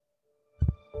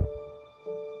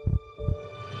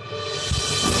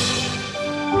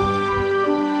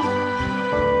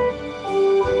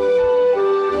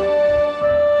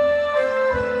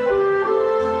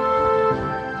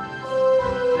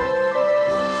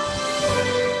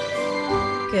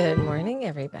Good morning,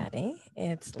 everybody.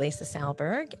 It's Lisa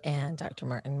Salberg and Dr.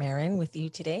 Martin Marin with you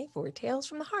today for Tales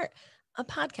from the Heart, a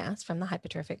podcast from the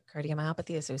Hypertrophic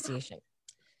Cardiomyopathy Association.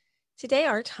 Today,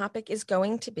 our topic is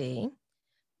going to be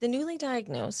the newly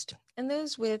diagnosed and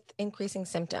those with increasing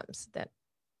symptoms that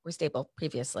were stable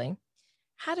previously,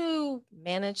 how to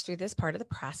manage through this part of the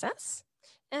process,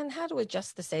 and how to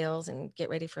adjust the sails and get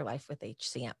ready for life with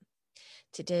HCM.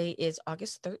 Today is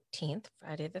August 13th,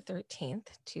 Friday the 13th,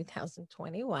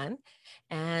 2021,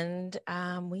 and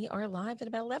we are live at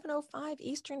about 11:05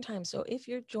 Eastern Time. So if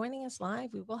you're joining us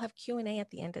live, we will have Q&A at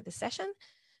the end of the session,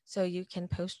 so you can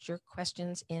post your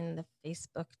questions in the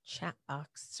Facebook chat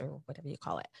box or whatever you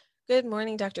call it. Good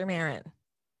morning, Dr. Marin.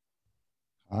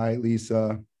 Hi,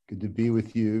 Lisa. Good to be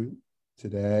with you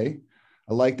today.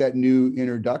 I like that new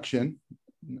introduction.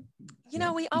 You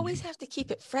know, we always have to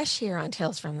keep it fresh here on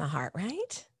Tales from the Heart,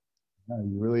 right? Yeah,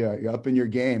 you really are. You're up in your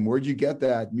game. Where'd you get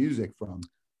that music from?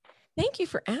 Thank you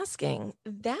for asking.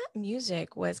 That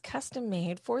music was custom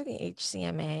made for the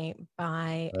HCMA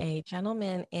by a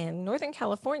gentleman in Northern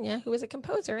California who is a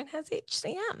composer and has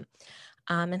HCM.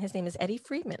 And his name is Eddie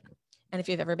Friedman. And if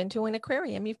you've ever been to an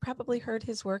aquarium, you've probably heard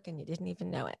his work and you didn't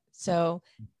even know it. So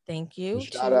thank you.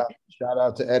 Shout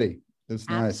out to Eddie. That's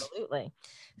nice. Absolutely.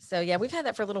 So yeah, we've had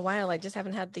that for a little while. I just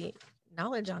haven't had the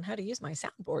knowledge on how to use my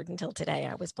soundboard until today.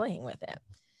 I was playing with it.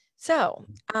 So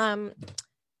the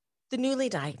newly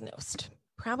diagnosed,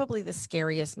 probably the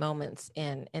scariest moments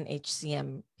in an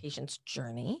HCM patient's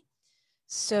journey.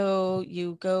 So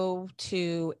you go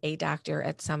to a doctor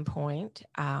at some point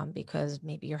because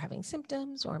maybe you're having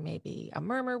symptoms or maybe a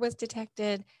murmur was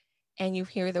detected and you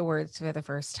hear the words for the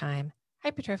first time,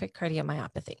 hypertrophic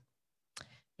cardiomyopathy.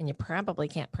 And you probably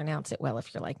can't pronounce it well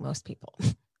if you're like most people.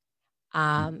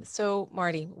 So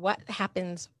Marty, what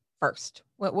happens first?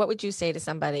 What would you say to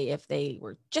somebody if they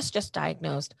were just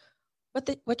diagnosed?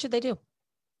 What should they do?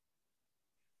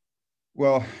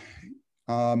 Well,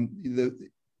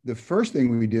 the first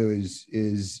thing we do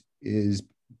is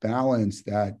balance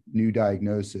that new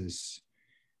diagnosis,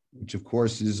 which of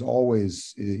course is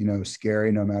always,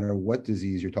 scary no matter what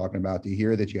disease you're talking about. To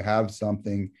hear that you have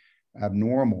something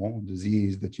abnormal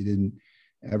disease that you didn't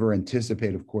ever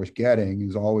anticipate, of course, getting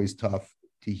is always tough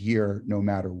to hear no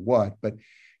matter what. But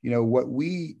what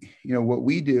we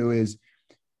do is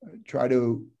try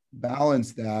to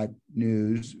balance that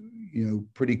news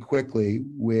pretty quickly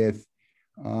with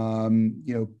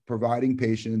providing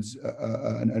patients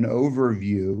an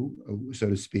overview, so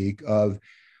to speak, of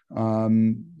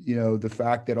the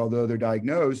fact that although they're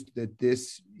diagnosed, that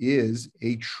this is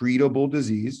a treatable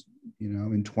disease,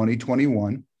 in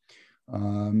 2021,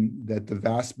 that the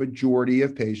vast majority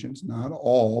of patients, not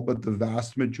all, but the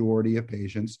vast majority of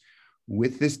patients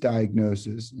with this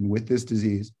diagnosis and with this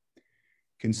disease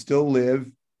can still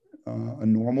live a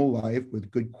normal life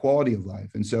with good quality of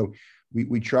life. And so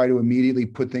we try to immediately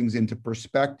put things into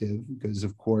perspective because,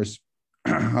 of course,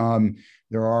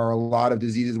 there are a lot of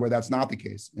diseases where that's not the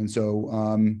case. And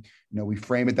so, we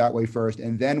frame it that way first,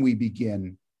 and then we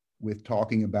begin with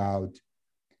talking about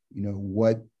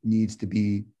what needs to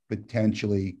be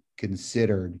potentially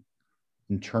considered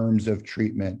in terms of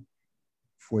treatment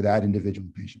for that individual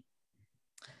patient.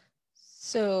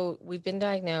 So we've been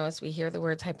diagnosed, we hear the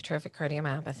words hypertrophic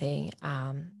cardiomyopathy,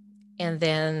 and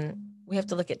then we have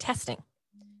to look at testing.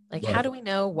 Like, right. How do we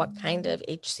know what kind of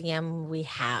HCM we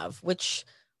have? Which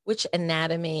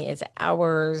anatomy is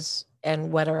ours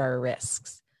and what are our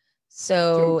risks?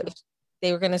 So if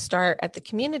they were going to start at the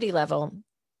community level,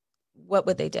 what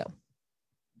would they do?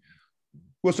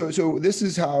 Well, so this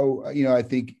is how, I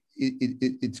think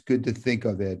it's good to think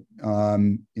of it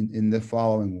in the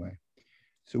following way.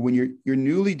 So when you're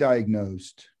newly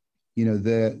diagnosed,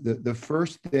 the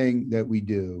first thing that we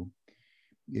do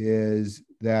is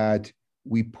that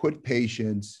we put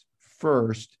patients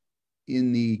first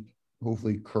in the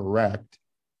hopefully correct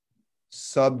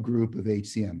subgroup of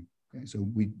HCM. Okay, so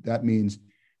that means,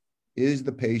 is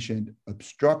the patient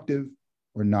obstructive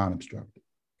or non-obstructive?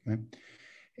 Okay,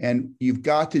 and you've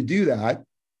got to do that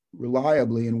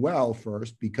reliably and well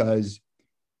first, because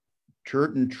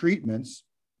certain treatments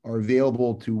are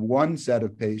available to one set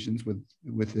of patients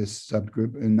with this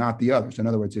subgroup and not the other. So in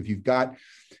other words, if you've got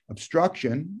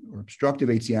obstruction or obstructive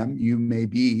HCM, you may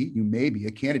be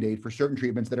a candidate for certain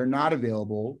treatments that are not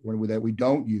available or that we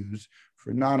don't use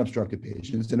for non-obstructive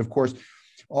patients. And of course,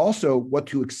 also what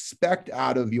to expect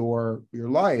out of your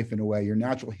life, in a way, your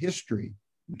natural history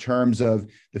in terms of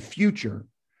the future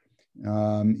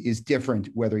is different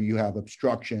whether you have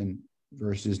obstruction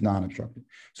versus non-obstructive.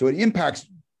 So it impacts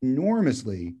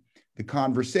enormously the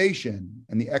conversation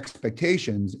and the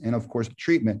expectations and, of course, the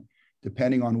treatment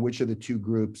depending on which of the two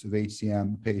groups of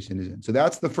HCM the patient is in. So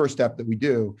that's the first step that we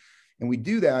do. And we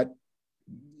do that,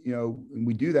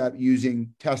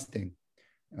 using testing,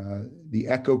 the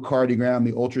echocardiogram,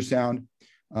 the ultrasound.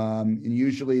 And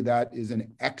usually that is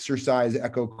an exercise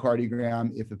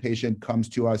echocardiogram. If a patient comes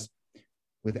to us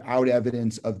without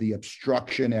evidence of the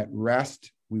obstruction at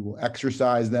rest, we will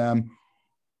exercise them.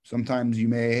 Sometimes you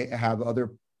may have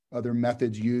other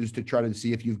methods used to try to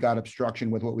see if you've got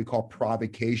obstruction with what we call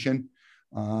provocation.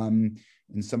 And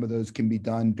some of those can be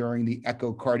done during the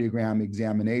echocardiogram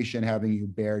examination, having you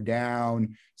bear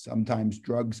down. Sometimes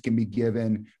drugs can be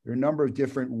given. There are a number of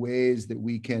different ways that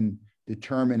we can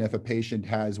determine if a patient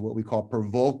has what we call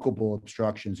provocable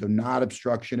obstruction. So not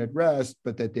obstruction at rest,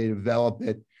 but that they develop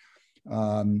it,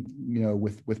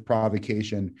 with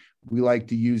provocation. We like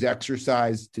to use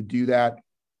exercise to do that.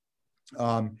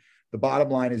 The bottom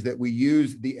line is that we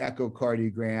use the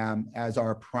echocardiogram as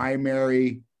our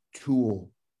primary tool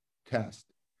test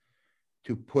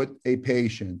to put a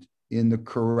patient in the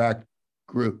correct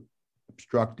group,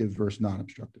 obstructive versus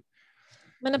non-obstructive.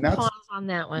 I'm going to pause on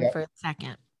that one for a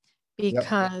second,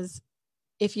 because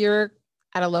if you're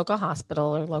at a local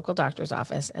hospital or local doctor's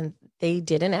office and they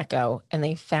did an echo and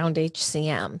they found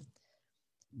HCM,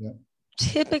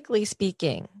 typically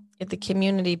speaking, at the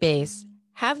community base,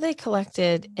 have they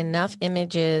collected enough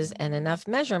images and enough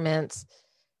measurements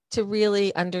to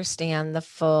really understand the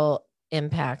full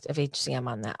impact of HCM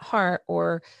on that heart?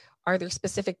 Or are there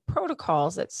specific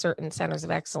protocols that certain centers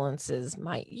of excellences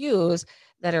might use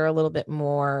that are a little bit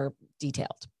more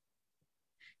detailed?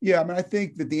 Yeah, I mean, I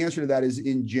think that the answer to that is,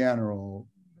 in general,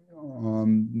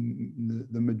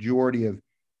 the majority of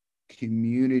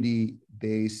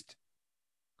community-based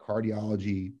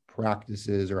cardiology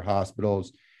practices or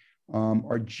hospitals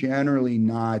are generally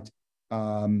not,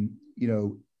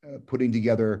 putting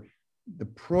together the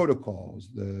protocols,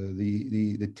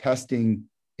 the testing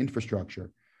infrastructure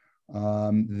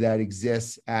that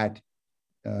exists at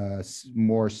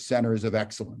more centers of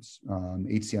excellence,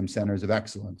 HCM centers of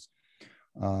excellence.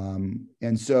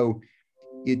 And so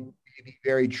it may be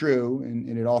very true,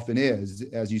 and it often is,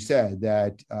 as you said,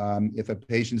 that if a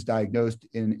patient's diagnosed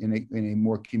in a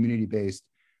more community-based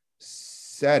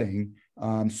setting,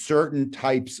 certain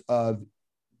types of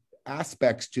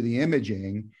aspects to the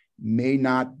imaging may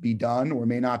not be done, or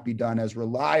may not be done as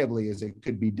reliably as it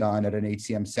could be done at an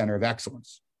HCM center of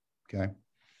excellence. Okay.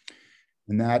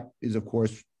 And that is, of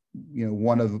course,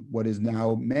 one of what is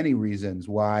now many reasons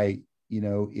why,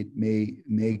 it may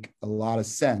make a lot of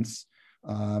sense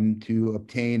to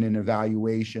obtain an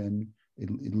evaluation,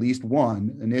 at least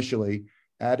one initially,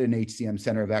 at an HCM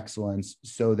center of excellence,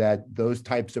 so that those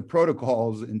types of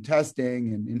protocols and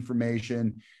testing and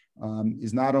information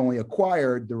is not only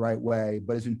acquired the right way,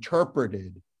 but is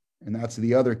interpreted. And that's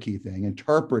the other key thing,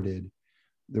 interpreted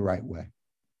the right way.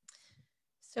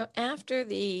 So after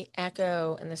the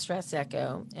echo and the stress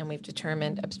echo, and we've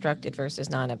determined obstructed versus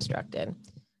non-obstructed,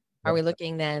 are we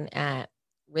looking then at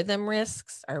rhythm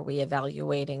risks? Are we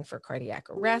evaluating for cardiac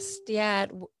arrest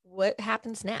yet? What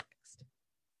happens next?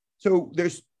 So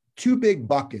there's two big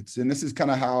buckets, and this is kind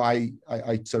of how I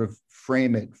sort of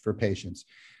frame it for patients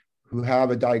who have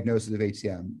a diagnosis of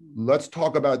HCM. Let's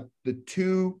talk about the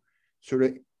two sort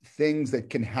of things that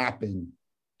can happen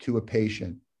to a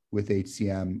patient with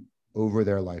HCM over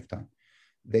their lifetime.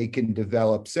 They can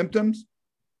develop symptoms,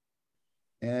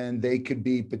 and they could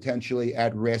be potentially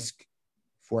at risk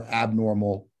for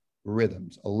abnormal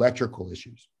rhythms, electrical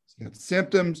issues. So you have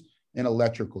symptoms and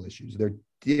electrical issues. They're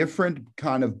different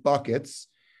kind of buckets.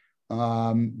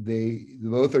 They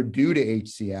both are due to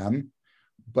HCM,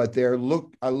 but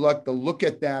I like to look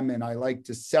at them, and I like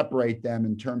to separate them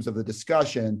in terms of the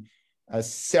discussion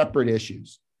as separate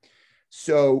issues.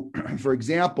 So, for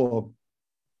example,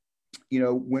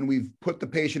 when we've put the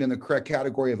patient in the correct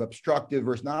category of obstructive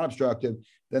versus non-obstructive,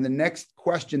 then the next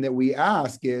question that we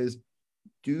ask is,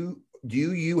 do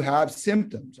you have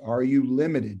symptoms? Are you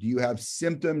limited? Do you have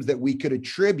symptoms that we could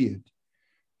attribute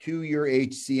to your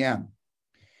HCM?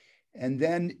 And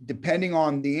then, depending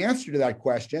on the answer to that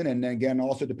question, and again,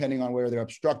 also depending on whether they're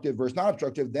obstructive versus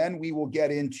non-obstructive, then we will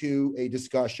get into a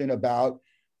discussion about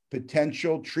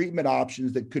potential treatment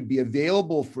options that could be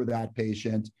available for that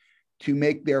patient to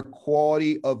make their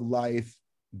quality of life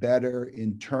better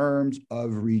in terms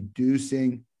of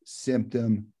reducing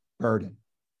symptom burden.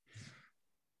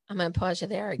 I'm going to pause you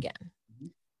there again.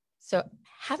 So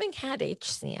having had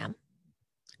HCM,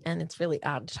 and it's really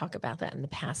odd to talk about that in the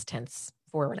past tense,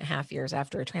 4.5 years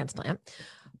after a transplant,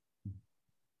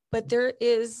 but there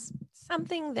is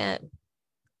something that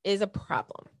is a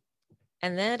problem.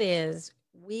 And that is,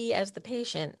 we as the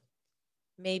patient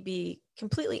may be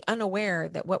completely unaware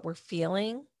that what we're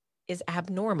feeling is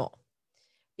abnormal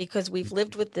because we've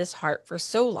lived with this heart for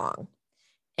so long.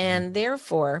 And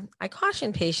therefore, I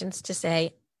caution patients to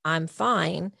say, I'm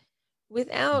fine,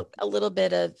 without a little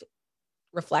bit of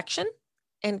reflection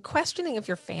and questioning of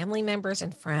your family members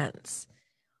and friends.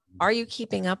 Are you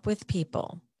keeping up with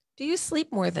people? Do you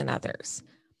sleep more than others?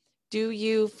 Do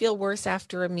you feel worse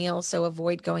after a meal? So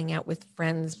avoid going out with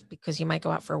friends because you might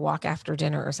go out for a walk after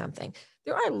dinner or something.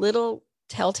 There are little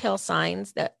telltale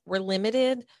signs that we're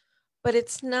limited, but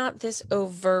it's not this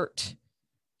overt,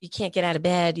 you can't get out of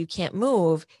bed, you can't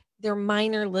move. They're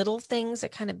minor little things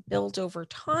that kind of build over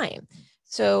time.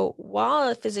 So while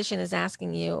a physician is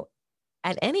asking you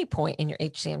at any point in your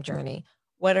HCM journey,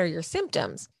 what are your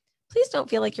symptoms? Please don't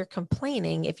feel like you're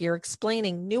complaining if you're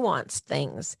explaining nuanced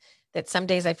things, that some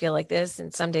days I feel like this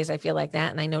and some days I feel like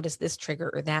that, and I notice this trigger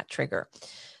or that trigger.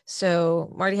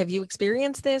 So Marty, have you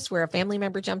experienced this where a family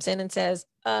member jumps in and says,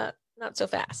 not so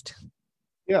fast?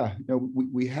 Yeah, no,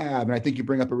 we have. And I think you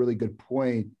bring up a really good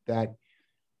point that,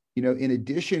 in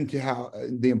addition to how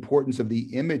the importance of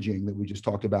the imaging that we just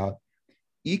talked about,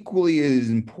 equally as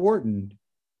important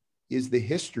is the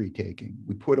history taking.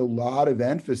 We put a lot of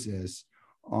emphasis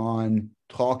on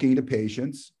talking to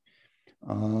patients.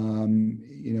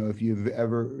 If you've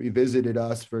ever visited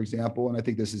us, for example, and I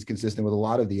think this is consistent with a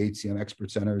lot of the HCM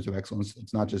expert centers of excellence,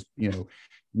 it's not just,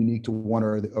 unique to one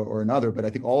or another, but I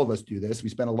think all of us do this. We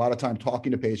spend a lot of time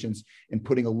talking to patients and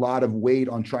putting a lot of weight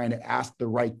on trying to ask the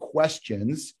right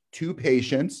questions to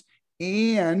patients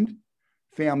and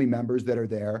family members that are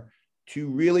there to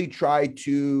really try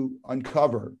to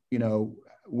uncover,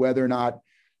 whether or not,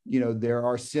 there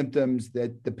are symptoms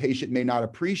that the patient may not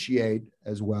appreciate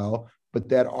as well, but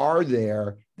that are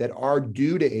there, that are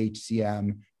due to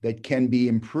HCM, that can be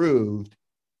improved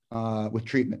with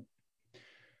treatment.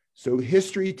 So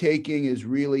history taking is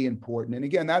really important. And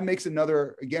again, that makes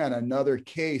another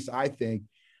case, I think,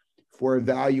 for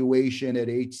evaluation at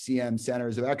HCM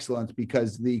centers of excellence,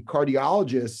 because the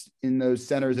cardiologists in those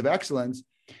centers of excellence,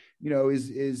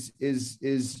 is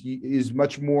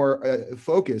much more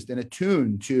focused and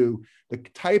attuned to the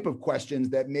type of questions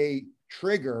that may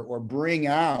trigger or bring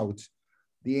out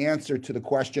the answer to the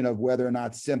question of whether or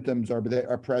not symptoms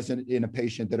are present in a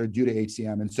patient that are due to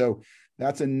HCM. And so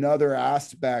that's another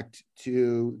aspect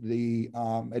to the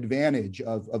advantage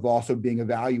of also being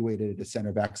evaluated at a center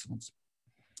of excellence.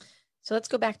 So let's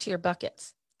go back to your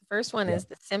buckets. The first one is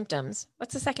the symptoms.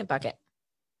 What's the second bucket?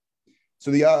 So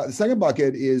the second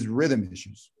bucket is rhythm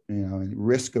issues, and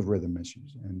risk of rhythm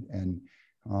issues. And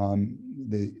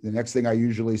the next thing I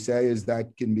usually say is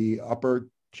that can be upper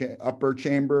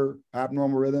chamber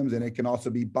abnormal rhythms, and it can also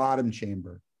be bottom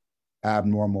chamber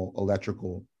abnormal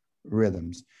electrical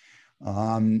rhythms.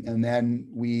 And then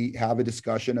we have a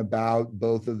discussion about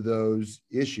both of those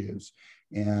issues.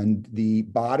 And the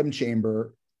bottom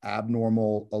chamber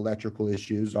abnormal electrical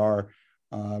issues are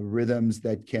rhythms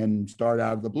that can start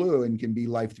out of the blue and can be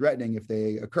life-threatening if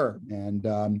they occur.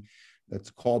 And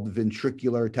that's called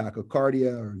ventricular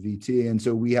tachycardia, or VT. And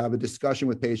so we have a discussion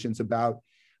with patients about,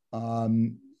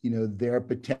 their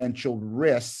potential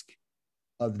risk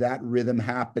of that rhythm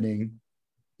happening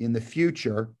in the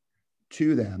future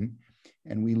to them.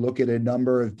 And we look at a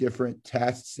number of different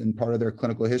tests and part of their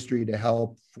clinical history to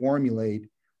help formulate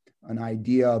an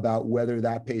idea about whether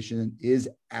that patient is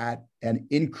at an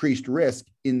increased risk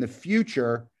in the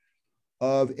future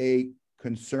of a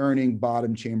concerning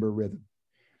bottom chamber rhythm.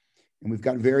 And we've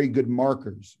got very good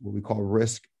markers, what we call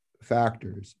risk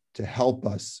factors, to help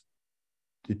us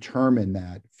determine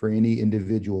that for any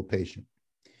individual patient.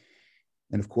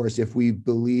 And of course, if we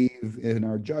believe in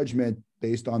our judgment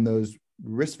based on those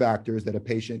risk factors that a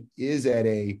patient is at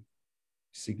a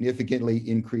significantly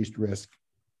increased risk,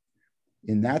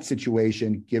 in that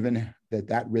situation, given that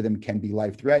that rhythm can be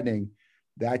life-threatening,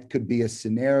 that could be a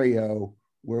scenario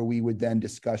where we would then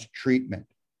discuss treatment,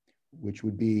 which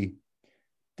would be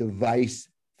device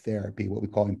therapy, what we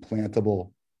call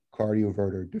implantable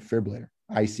cardioverter defibrillator,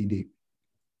 ICD.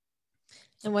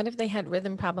 And what if they had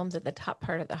rhythm problems at the top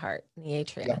part of the heart, in the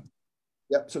atrium?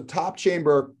 Yep. So top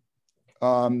chamber,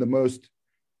 the most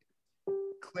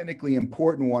clinically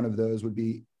important one of those would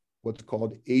be what's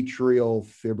called atrial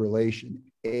fibrillation,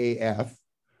 AF,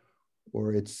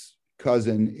 or its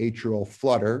cousin, atrial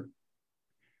flutter.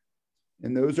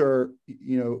 And those are,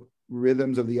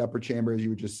 rhythms of the upper chamber, as you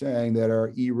were just saying, that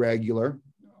are irregular.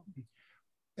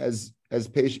 As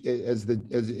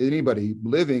anybody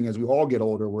living, as we all get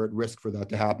older, we're at risk for that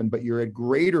to happen, but you're at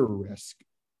greater risk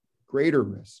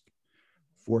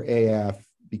for AF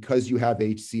because you have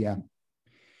HCM.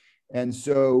 And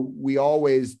so we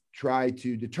always try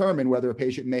to determine whether a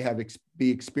patient may be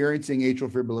experiencing atrial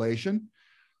fibrillation.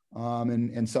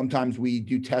 And sometimes we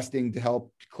do testing to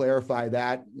help clarify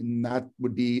that. And that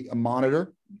would be a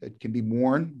monitor that can be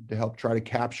worn to help try to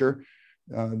capture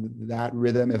that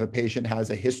rhythm if a patient has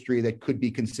a history that could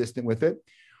be consistent with it.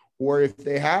 Or if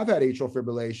they have had atrial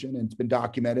fibrillation and it's been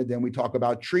documented, then we talk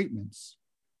about treatments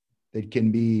that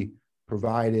can be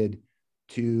provided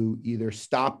to either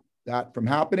stop that from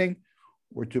happening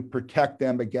or to protect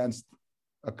them against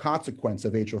a consequence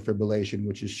of atrial fibrillation,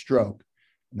 which is stroke,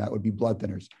 and that would be blood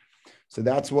thinners. So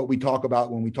that's what we talk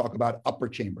about when we talk about upper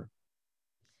chamber.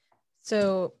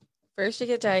 So first you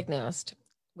get diagnosed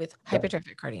with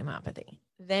hypertrophic cardiomyopathy.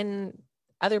 Then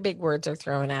other big words are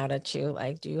thrown out at you,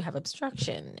 like, do you have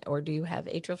obstruction, or do you have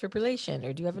atrial fibrillation,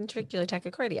 or do you have ventricular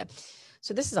tachycardia?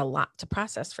 So this is a lot to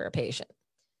process for a patient.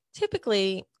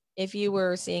 Typically, if you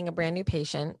were seeing a brand new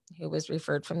patient who was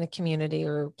referred from the community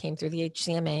or came through the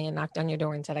HCMA and knocked on your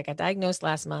door and said, I got diagnosed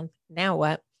last month, now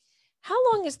what? How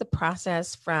long is the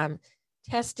process from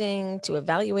testing to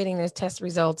evaluating those test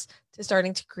results to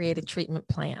starting to create a treatment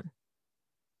plan?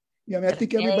 Yeah, I mean, I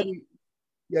think everybody,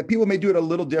 people may do it a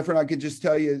little different. I could just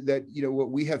tell you that, what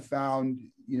we have found,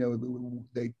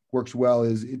 that works well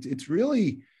is it's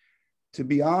really, to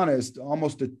be honest,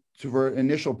 almost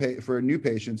for new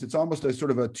patients, it's almost a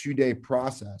sort of a 2-day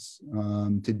process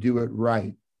to do it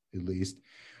right, at least,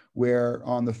 where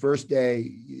on the first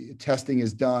day, testing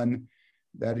is done.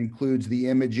 That includes the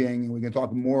imaging, and we can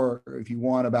talk more if you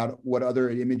want about what other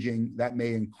imaging that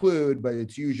may include, but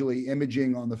it's usually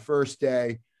imaging on the first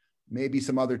day, maybe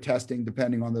some other testing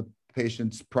depending on the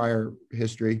patient's prior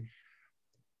history.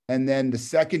 And then the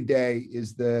second day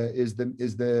is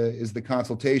the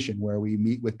consultation, where we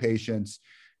meet with patients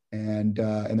and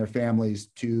their families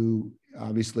to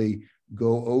obviously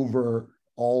go over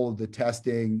all of the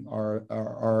testing,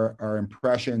 our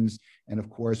impressions, and of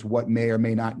course, what may or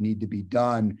may not need to be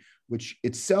done, which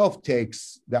itself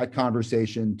takes that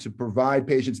conversation to provide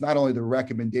patients not only the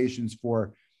recommendations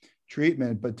for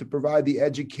treatment, but to provide the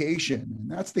education.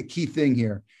 And that's the key thing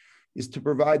here, is to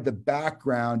provide the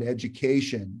background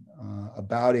education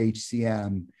about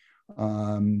HCM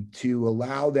to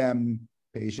allow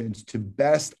patients to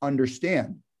best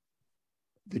understand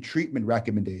the treatment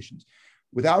recommendations.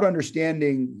 Without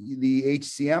understanding the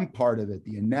HCM part of it,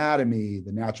 the anatomy,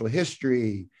 the natural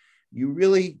history, you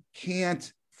really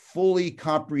can't fully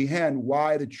comprehend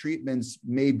why the treatments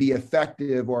may be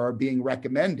effective or are being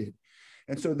recommended.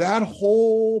 And so that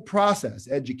whole process,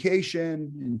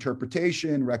 education,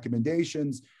 interpretation,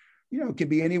 recommendations, can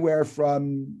be anywhere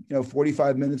from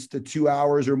 45 minutes to 2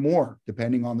 hours or more,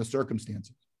 depending on the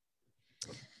circumstances.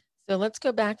 So let's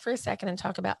go back for a second and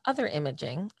talk about other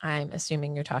imaging. I'm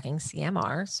assuming you're talking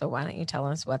CMR. So why don't you tell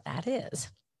us what that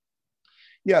is?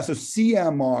 Yeah, so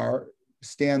CMR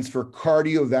stands for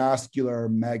cardiovascular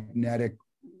magnetic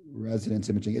resonance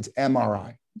imaging. It's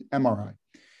MRI.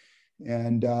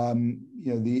 And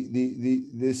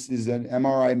this is an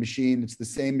MRI machine. It's the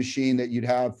same machine that you'd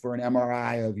have for an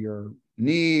MRI of your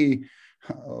knee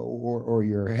or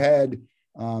your head.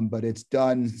 But it's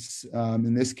done,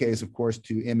 in this case, of course,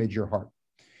 to image your heart.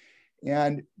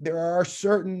 And there are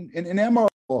certain, in MRI,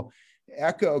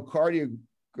 echocardiograms,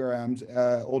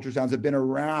 ultrasounds have been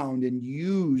around and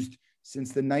used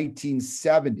since the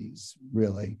 1970s,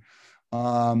 really.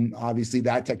 Obviously,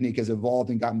 that technique has evolved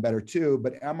and gotten better too,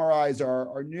 but MRIs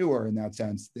are newer in that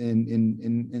sense.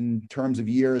 In terms of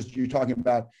years, you're talking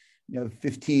about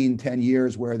 10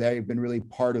 years where they've been really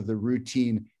part of the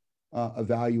routine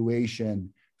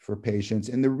evaluation for patients.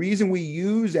 And the reason we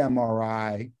use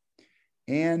MRI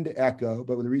and echo,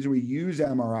 but the reason we use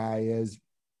MRI is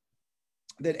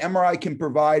that MRI can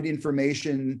provide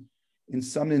information in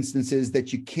some instances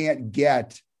that you can't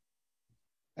get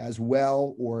as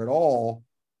well or at all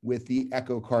with the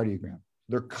echocardiogram.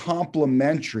 They're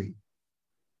complementary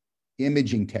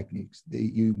imaging techniques.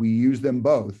 We use them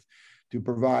both to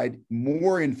provide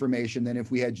more information than if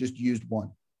we had just used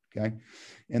one. Okay.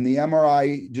 And the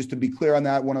MRI, just to be clear on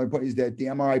that, one other point is that the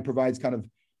MRI provides kind of,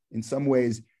 in some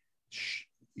ways,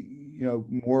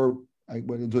 more,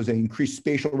 what was increased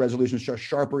spatial resolution,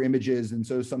 sharper images. And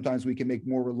so sometimes we can make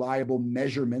more reliable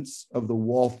measurements of the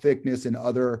wall thickness and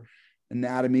other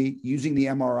anatomy using the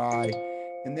MRI.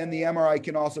 And then the MRI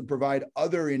can also provide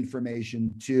other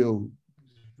information too.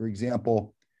 For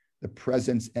example, the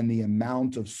presence and the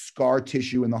amount of scar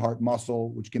tissue in the heart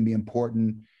muscle, which can be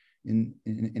important in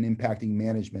impacting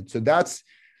management. So that's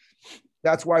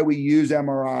why we use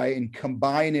MRI and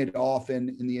combine it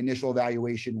often in the initial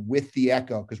evaluation with the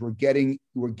echo, because we're getting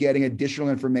additional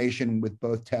information with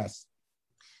both tests.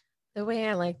 The way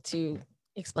I like to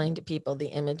explain to people the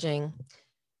imaging,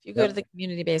 if you go to Yep. the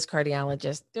community-based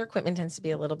cardiologist, their equipment tends to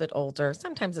be a little bit older.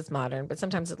 Sometimes it's modern, but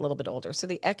sometimes it's a little bit older. So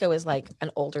the echo is like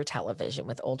an older television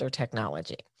with older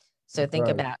technology. So think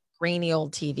Right. about grainy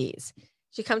old TVs.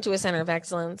 If you come to a center of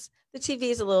excellence, the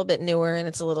TV is a little bit newer and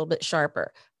it's a little bit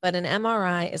sharper. But an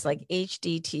MRI is like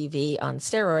HD TV on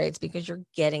steroids because you're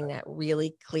getting that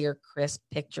really clear, crisp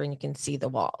picture and you can see the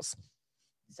walls.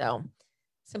 So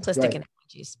simplistic Right.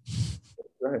 analogies.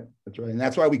 Right. That's right. And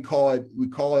that's why we call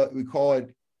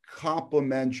it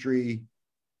complementary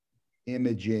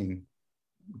imaging.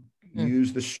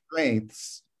 Use the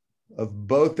strengths of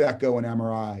both echo and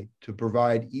MRI to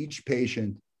provide each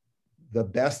patient the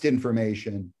best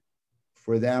information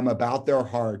for them about their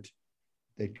heart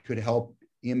that could help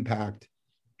impact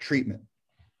treatment.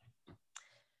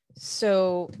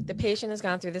 So the patient has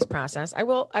gone through this process. I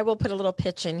will put a little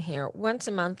pitch in here. Once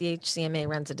a month, the HCMA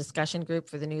runs a discussion group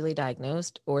for the newly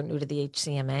diagnosed or new to the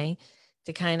HCMA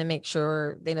to kind of make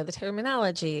sure they know the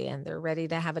terminology and they're ready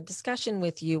to have a discussion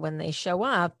with you when they show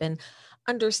up and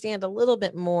understand a little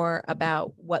bit more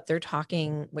about what you're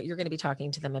going to be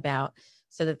talking to them about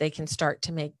so that they can start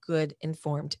to make good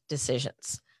informed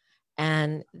decisions.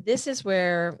 And this is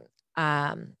where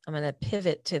I'm going to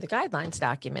pivot to the guidelines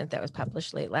document that was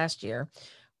published late last year,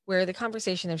 where the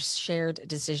conversation of shared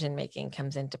decision making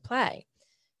comes into play.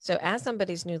 So, as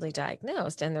somebody's newly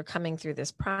diagnosed and they're coming through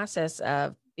this process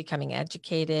of becoming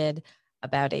educated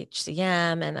about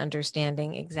HCM and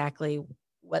understanding exactly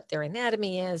what their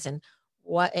anatomy is and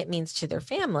what it means to their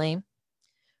family,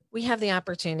 we have the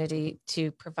opportunity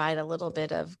to provide a little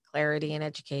bit of clarity and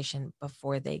education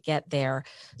before they get there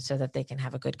so that they can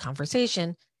have a good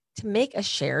conversation to make a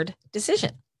shared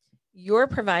decision. You're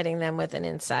providing them with an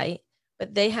insight,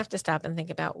 but they have to stop and think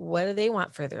about what do they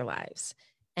want for their lives?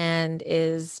 And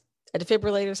is a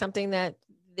defibrillator something that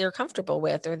they're comfortable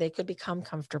with or they could become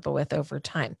comfortable with over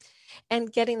time?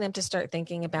 And getting them to start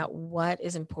thinking about what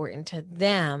is important to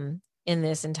them in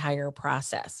this entire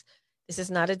process. This is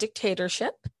not a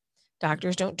dictatorship.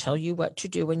 Doctors don't tell you what to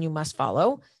do and you must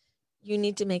follow. You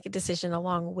need to make a decision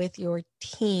along with your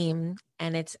team,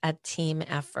 and it's a team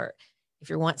effort. If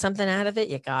you want something out of it,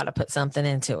 you got to put something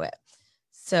into it.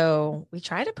 So we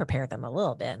try to prepare them a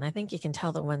little bit. And I think you can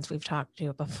tell the ones we've talked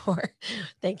to before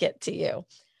they get to you.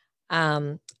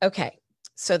 Okay,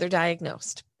 so they're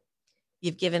diagnosed.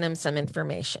 You've given them some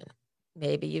information.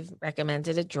 Maybe you've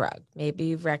recommended a drug. Maybe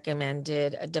you've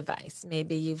recommended a device.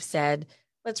 Maybe you've said,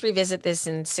 let's revisit this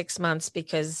in 6 months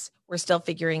because we're still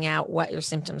figuring out what your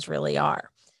symptoms really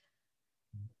are.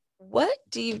 What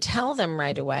do you tell them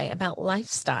right away about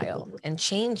lifestyle and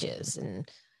changes? And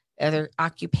are there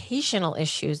occupational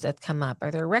issues that come up?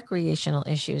 Are there recreational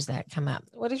issues that come up?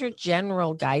 What is your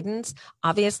general guidance?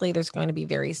 Obviously, there's going to be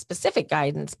very specific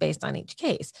guidance based on each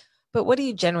case, but what do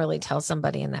you generally tell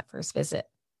somebody in that first visit?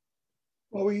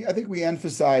 Well, I think we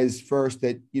emphasize first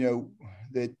that,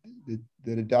 that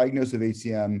a diagnosis of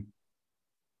HCM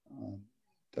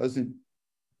doesn't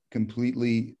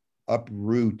completely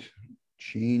uproot,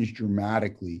 change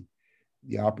dramatically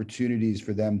the opportunities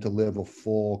for them to live a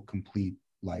full, complete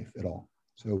life at all.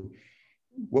 So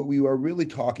what we are really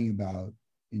talking about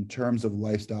in terms of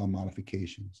lifestyle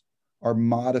modifications are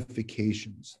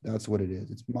modifications. That's what it is.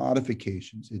 It's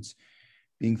modifications. It's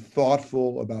being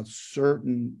thoughtful about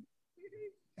certain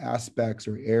aspects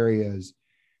or areas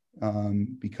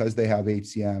because they have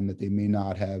HCM that they may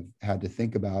not have had to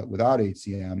think about without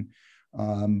HCM.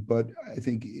 But I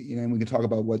think, and we can talk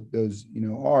about what those,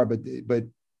 are, but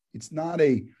it's not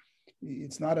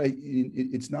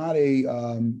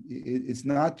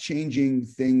changing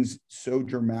things so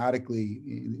dramatically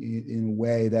in a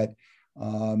way that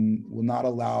will not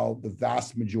allow the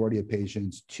vast majority of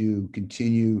patients to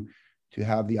continue to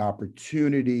have the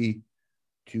opportunity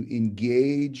to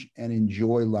engage and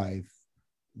enjoy life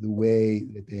the way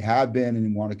that they have been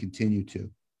and want to continue to.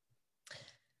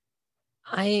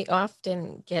 I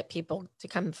often get people to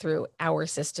come through our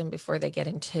system before they get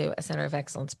into a Center of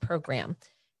Excellence program.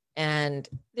 And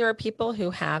there are people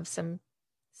who have some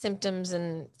symptoms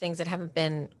and things that haven't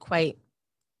been quite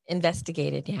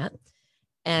investigated yet.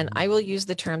 And I will use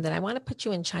the term that I want to put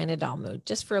you in China doll mode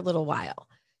just for a little while.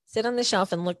 Sit on the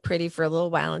shelf and look pretty for a little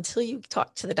while until you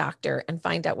talk to the doctor and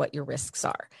find out what your risks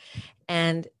are.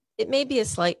 And it may be a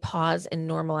slight pause in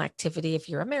normal activity if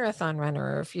you're a marathon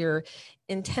runner or if you're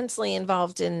intensely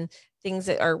involved in things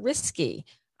that are risky,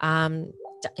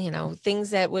 things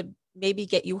that would maybe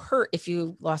get you hurt if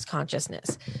you lost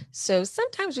consciousness. So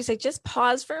sometimes we say just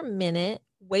pause for a minute,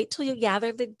 wait till you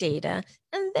gather the data,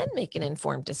 and then make an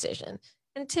informed decision.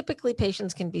 And typically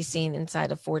patients can be seen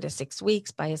inside of 4 to 6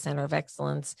 weeks by a Center of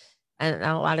Excellence and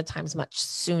a lot of times much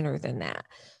sooner than that.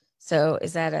 So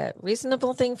is that a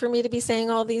reasonable thing for me to be saying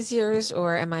all these years,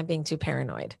 or am I being too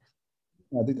paranoid?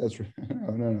 I think that's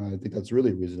no. I think that's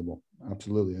really reasonable.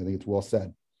 Absolutely, I think it's well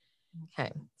said.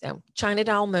 Okay, so China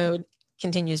doll mode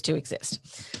continues to exist,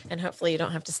 and hopefully you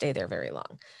don't have to stay there very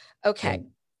long. Okay, Right.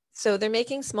 so they're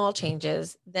making small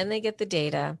changes, then they get the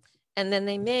data, and then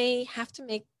they may have to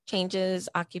make changes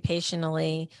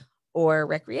occupationally or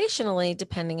recreationally,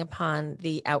 depending upon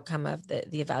the outcome of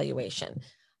the evaluation.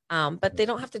 But they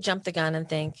don't have to jump the gun and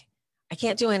think, I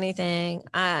can't do anything.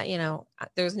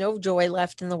 There's no joy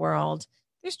left in the world.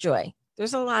 There's joy.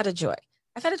 There's a lot of joy.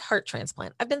 I've had a heart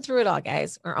transplant. I've been through it all,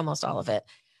 guys, or almost all of it.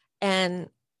 And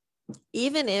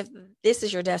even if this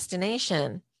is your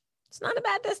destination, it's not a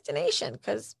bad destination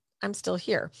because I'm still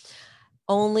here.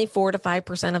 Only 4 to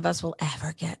 5% of us will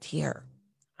ever get here.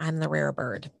 I'm the rare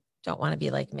bird. Don't want to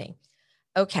be like me.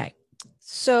 Okay.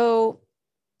 So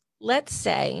let's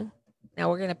say now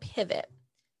we're going to pivot.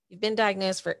 You've been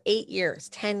diagnosed for 8 years,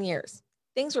 10 years.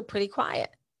 Things were pretty quiet.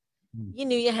 You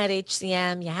knew you had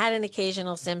HCM, you had an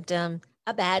occasional symptom,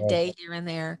 a bad day here and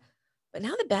there, but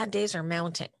now the bad days are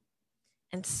mounting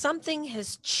and something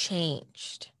has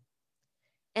changed.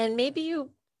 And maybe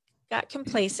you got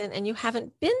complacent and you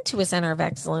haven't been to a center of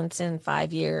excellence in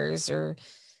 5 years or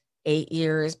 8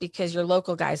 years because your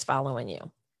local guy's following you.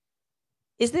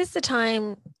 Is this the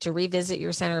time to revisit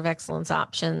your center of excellence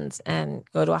options and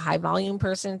go to a high volume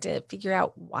person to figure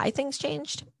out why things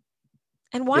changed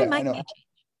and why might they change?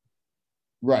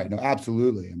 Right. No,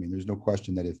 absolutely. I mean, there's no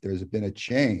question that if there's been a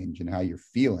change in how you're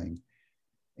feeling,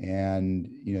 and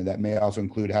that may also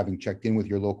include having checked in with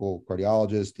your local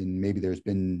cardiologist, and maybe there's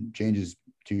been changes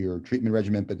to your treatment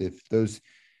regimen. But if those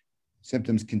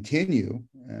symptoms continue,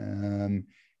 and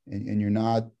you're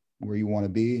not where you want to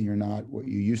be, and you're not what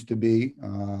you used to be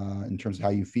in terms of how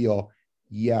you feel,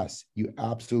 yes, you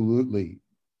absolutely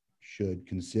should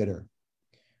consider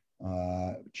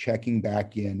checking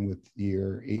back in with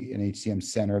your NHCM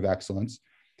Center of Excellence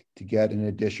to get an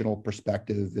additional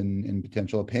perspective and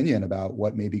potential opinion about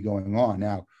what may be going on.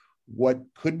 Now, what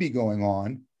could be going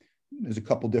on, there's a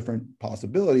couple different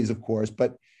possibilities, of course,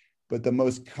 but the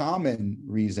most common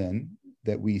reason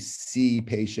that we see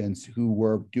patients who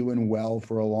were doing well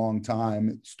for a long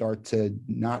time start to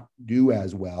not do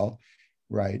as well,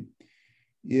 right,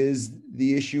 is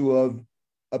the issue of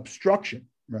obstruction,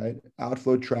 right?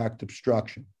 Outflow tract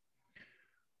obstruction.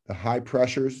 The high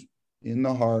pressures in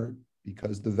the heart,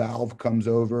 because the valve comes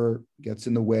over, gets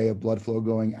in the way of blood flow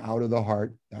going out of the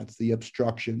heart. That's the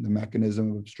obstruction, the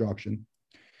mechanism of obstruction.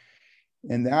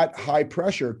 And that high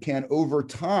pressure can, over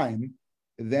time,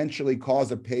 eventually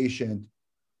cause a patient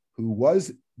who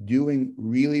was doing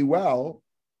really well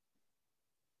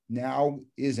now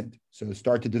isn't. So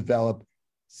start to develop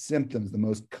symptoms, the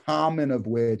most common of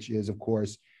which is, of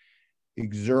course,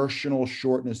 exertional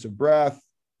shortness of breath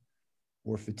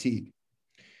or fatigue.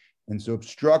 And so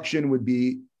obstruction would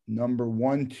be number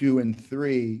 1, 2, and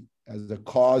 3 as the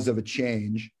cause of a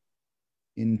change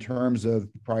in terms of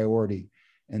priority.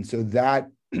 And so that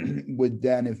would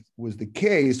then, if was the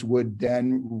case, would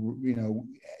then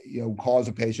cause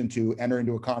a patient to enter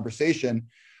into a conversation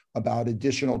about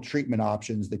additional treatment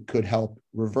options that could help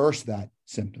reverse that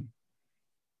symptom.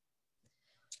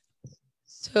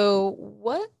 So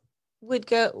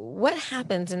what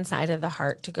happens inside of the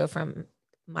heart to go from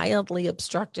mildly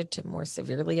obstructed to more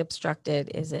severely obstructed?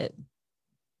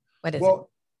 What is it?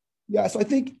 Yeah, so I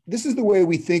think this is the way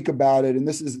we think about it, and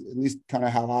this is at least kind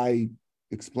of how I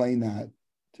explain that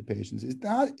to patients. It's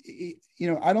not,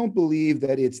 I don't believe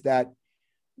that it's that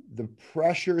the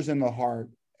pressures in the heart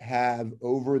have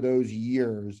over those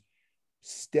years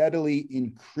steadily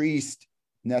increased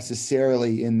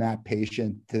necessarily in that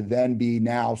patient to then be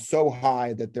now so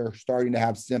high that they're starting to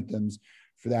have symptoms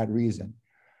for that reason.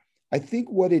 I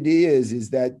think what it is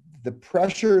that the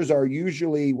pressures are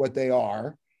usually what they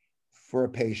are for a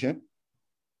patient.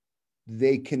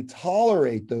 They can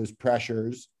tolerate those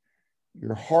pressures.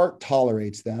 Your heart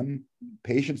tolerates them.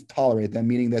 Patients tolerate them,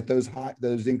 meaning that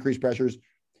those increased pressures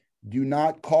do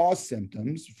not cause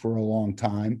symptoms for a long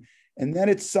time. And then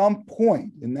at some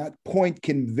point, and that point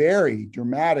can vary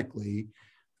dramatically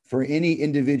for any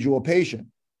individual patient.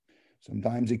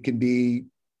 Sometimes it can be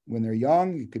when they're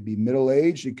young, it could be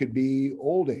middle-aged, it could be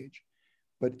old age.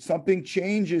 But something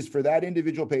changes for that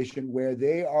individual patient where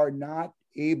they are not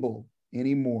able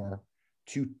anymore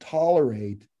to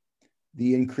tolerate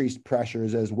the increased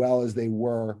pressures as well as they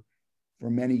were for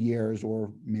many years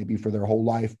or maybe for their whole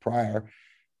life prior.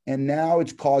 And now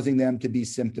it's causing them to be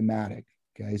symptomatic.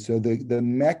 Okay, so the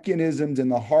mechanisms in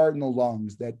the heart and the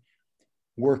lungs that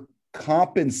were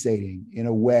compensating in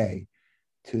a way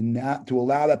to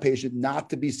allow that patient not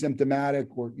to be symptomatic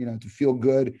or, to feel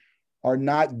good, are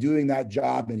not doing that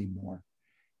job anymore.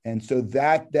 And so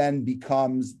that then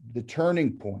becomes the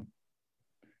turning point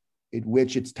at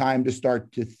which it's time to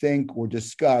start to think or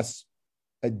discuss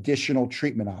additional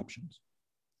treatment options.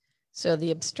 So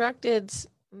the obstructeds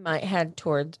might head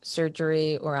toward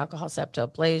surgery or alcohol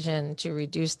septoablation to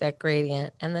reduce that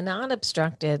gradient, and the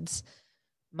non-obstructeds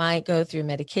might go through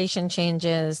medication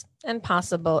changes and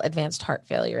possible advanced heart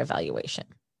failure evaluation.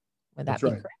 Would that be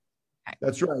correct? Okay.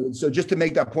 That's right. And so just to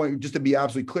make that point, just to be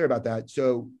absolutely clear about that.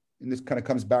 So, and this kind of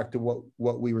comes back to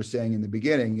what we were saying in the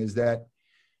beginning, is that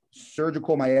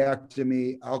surgical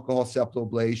myectomy, alcohol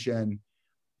septoablation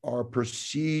are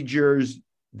procedures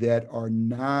that are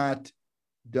not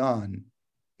done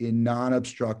in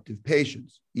non-obstructive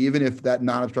patients. Even if that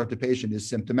non-obstructive patient is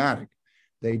symptomatic,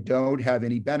 they don't have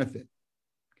any benefit,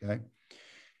 okay?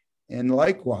 And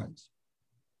likewise,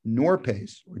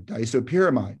 Norpace or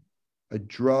disopyramide, a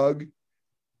drug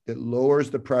that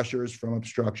lowers the pressures from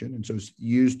obstruction, and so it's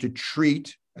used to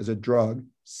treat, as a drug,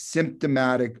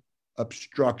 symptomatic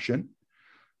obstruction,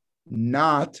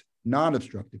 not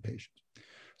non-obstructive patients.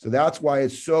 So that's why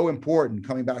it's so important,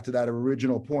 coming back to that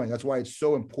original point, that's why it's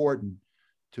so important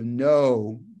to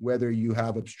know whether you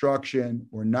have obstruction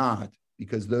or not,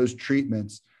 because those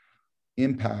treatments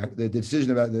impact the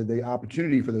decision about the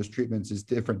opportunity for those treatments is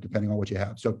different depending on what you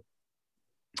have. So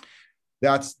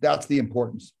that's the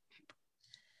importance.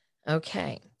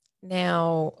 Okay.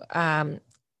 Now,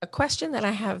 a question that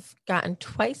I have gotten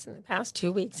twice in the past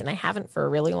 2 weeks, and I haven't for a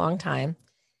really long time,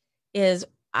 is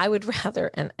I would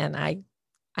rather, and I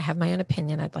have my own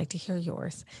opinion, I'd like to hear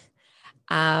yours.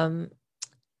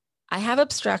 I have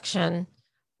obstruction,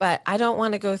 but I don't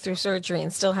want to go through surgery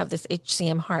and still have this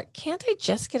HCM heart. Can't I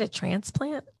just get a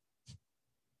transplant?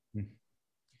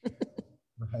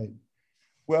 Right.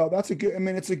 Well, it's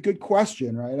a good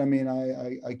question, right? I mean,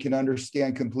 I can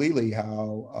understand completely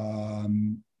how,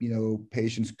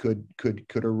 patients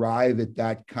could arrive at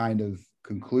that kind of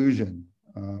conclusion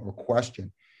or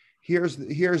question. Here's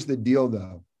the deal,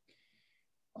 though.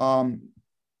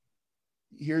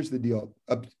 Here's the deal.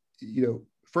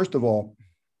 First of all,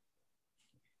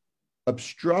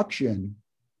 obstruction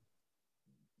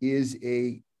is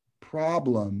a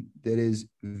problem that is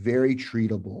very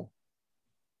treatable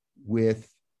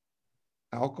with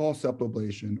alcohol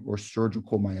septoablation or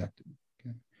surgical myectomy.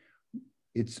 Okay?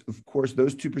 It's, of course,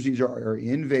 those two procedures are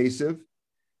invasive.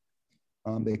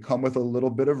 They come with a little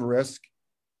bit of risk,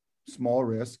 small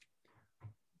risk,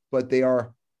 but they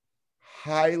are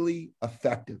highly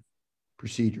effective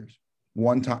procedures.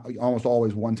 Almost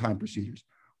always one-time procedures,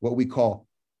 what we call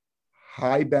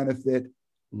high benefit,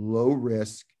 low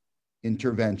risk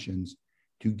interventions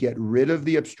to get rid of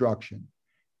the obstruction.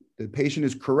 The patient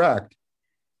is correct.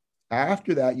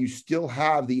 After that, you still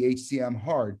have the HCM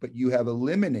heart, but you have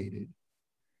eliminated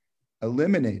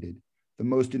the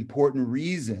most important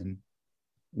reason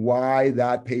why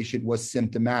that patient was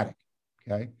symptomatic,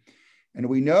 okay? And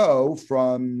we know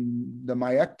from the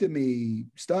myectomy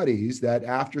studies that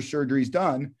after surgery is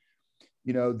done,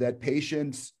 that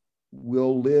patients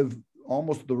will live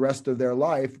almost the rest of their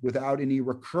life without any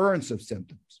recurrence of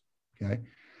symptoms, okay?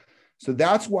 So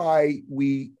that's why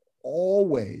we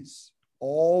always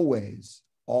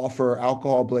offer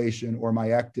alcohol ablation or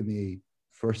myectomy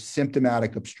for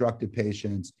symptomatic obstructive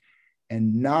patients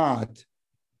and not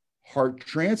heart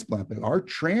transplant. But heart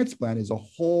transplant is a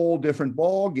whole different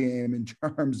ball game in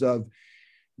terms of,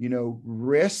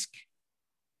 risk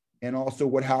and also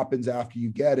what happens after you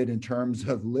get it in terms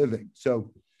of living.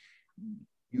 So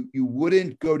you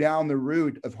wouldn't go down the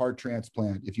route of heart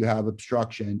transplant if you have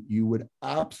obstruction. You would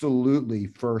absolutely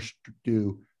first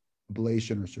do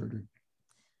ablation or surgery.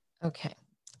 Okay.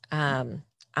 I'm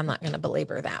not going to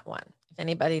belabor that one. If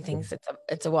anybody thinks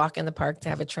it's a walk in the park to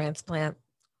have a transplant,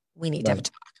 we need to have a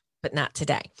talk, but not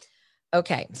today.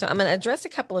 Okay, so I'm going to address a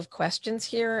couple of questions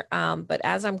here, but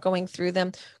as I'm going through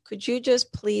them, could you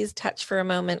just please touch for a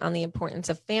moment on the importance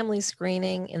of family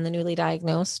screening in the newly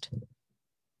diagnosed?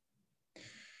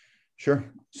 Sure.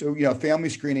 So, family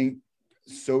screening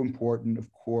is so important,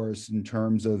 of course, in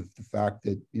terms of the fact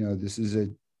that, this is a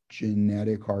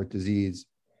genetic heart disease.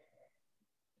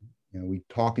 We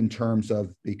talk in terms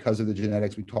of, because of the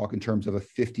genetics, we talk in terms of a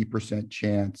 50%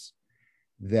 chance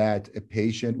that a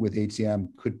patient with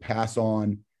HCM could pass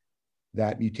on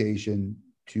that mutation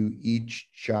to each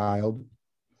child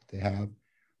they have.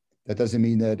 That doesn't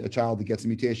mean that a child that gets a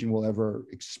mutation will ever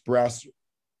express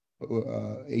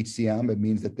HCM. It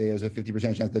means that there's a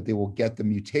 50% chance that they will get the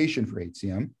mutation for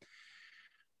HCM.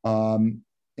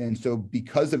 And so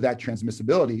because of that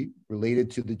transmissibility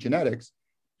related to the genetics,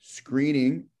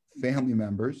 screening family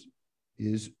members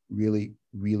is really,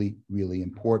 really, really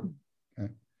important.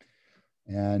 Okay?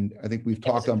 And I think we've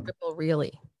talked on triple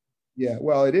really. Yeah,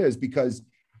 well, it is because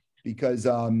you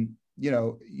can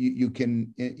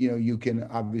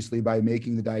obviously, by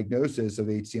making the diagnosis of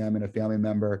HCM in a family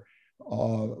member,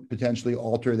 potentially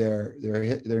alter their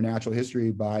natural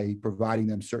history by providing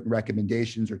them certain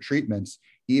recommendations or treatments,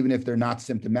 even if they're not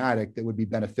symptomatic, that would be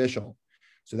beneficial.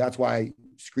 So that's why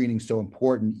screening is so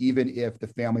important, even if the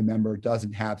family member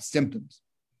doesn't have symptoms.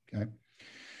 Okay.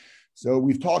 So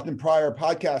we've talked in prior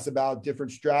podcasts about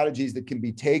different strategies that can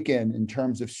be taken in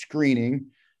terms of screening.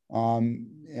 That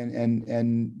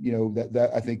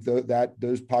I think that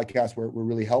those podcasts were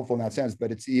really helpful in that sense,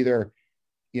 but it's either,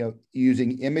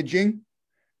 using imaging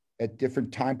at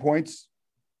different time points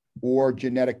or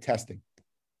genetic testing.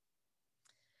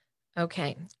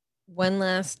 Okay. One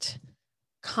last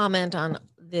comment on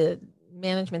the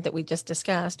management that we just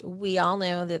discussed. We all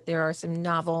know that there are some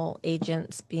novel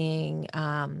agents being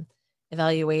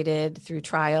evaluated through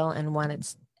trial, and one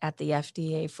it's at the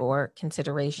FDA for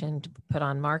consideration to put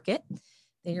on market.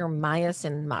 They are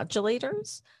myosin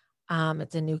modulators.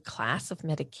 It's a new class of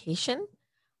medication.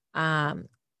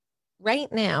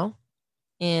 Right now,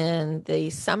 in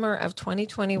the summer of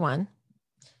 2021,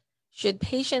 should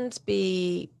patients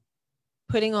be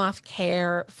putting off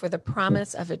care for the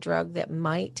promise of a drug that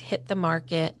might hit the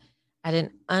market at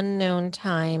an unknown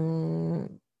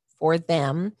time for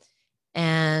them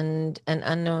and an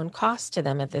unknown cost to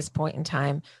them at this point in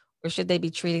time? Or should they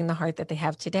be treating the heart that they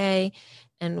have today?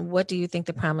 And what do you think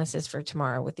the promise is for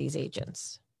tomorrow with these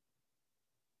agents?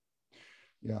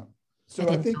 Yeah. So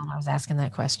I think I was asking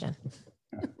that question.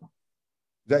 Is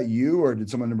that you, or did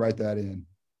someone write that in?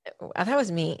 That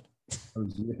was me. That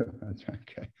was you. That's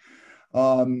okay.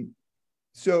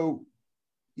 So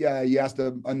yeah, you asked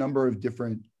a number of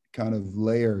different kind of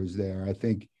layers there. I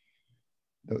think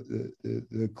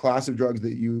the class of drugs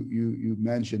that you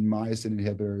mentioned, myosin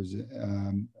inhibitors,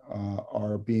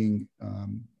 are being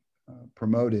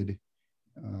promoted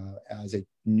as a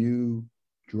new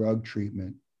drug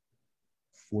treatment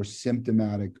for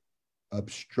symptomatic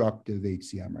obstructive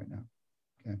HCM right now.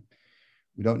 Okay.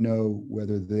 We don't know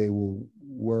whether they will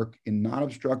work in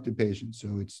non-obstructive patients. So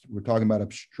we're talking about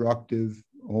obstructive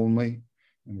only,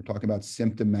 and we're talking about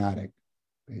symptomatic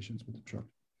patients with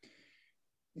obstructive.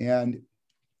 And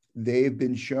they've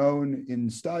been shown in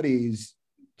studies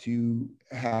to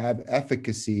have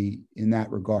efficacy in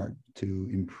that regard, to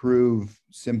improve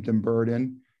symptom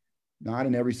burden, not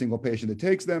in every single patient that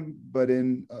takes them, but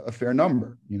in a fair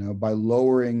number, by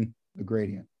lowering the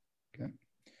gradient. Okay.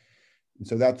 And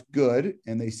so that's good.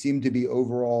 And they seem to be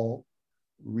overall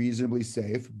reasonably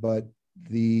safe. But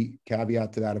the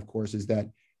caveat to that, of course, is that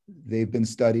they've been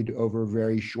studied over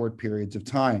very short periods of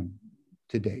time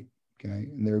to date. Okay.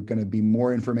 And there are going to be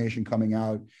more information coming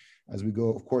out as we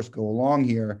go along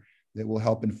here that will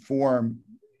help inform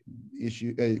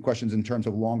questions in terms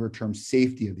of longer term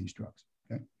safety of these drugs.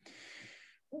 Okay.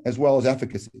 As well as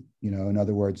efficacy. In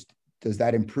other words, does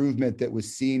that improvement that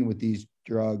was seen with these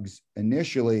drugs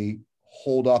initially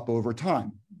hold up over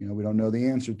time? We don't know the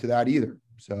answer to that either.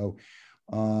 So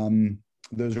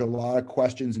those are a lot of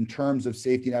questions in terms of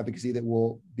safety and efficacy that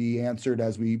will be answered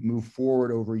as we move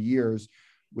forward over years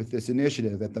with this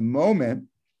initiative. At the moment,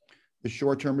 the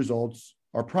short-term results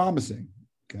are promising.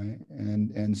 Okay.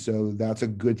 And so that's a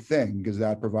good thing, because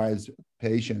that provides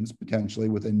patients potentially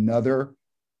with another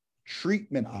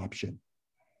treatment option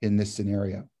in this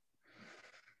scenario.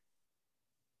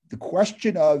 The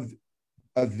question of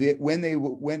it, when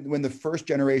the first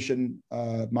generation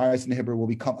myosin inhibitor will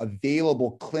become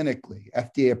available clinically,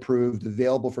 FDA approved,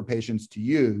 available for patients to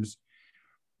use,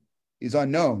 is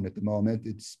unknown at the moment.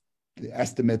 It's the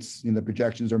estimates, the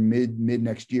projections are mid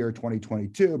next year,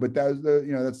 2022, but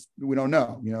we don't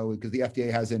know, because the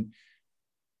FDA hasn't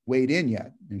weighed in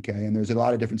yet. Okay. And there's a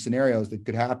lot of different scenarios that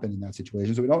could happen in that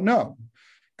situation. So we don't know.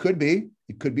 It could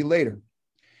be later.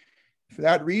 For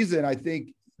that reason, I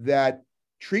think that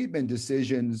treatment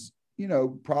decisions,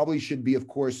 probably should be, of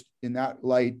course, in that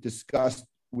light, discussed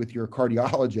with your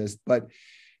cardiologist. But,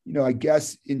 I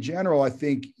guess in general, I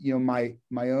think, my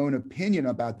own opinion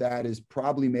about that is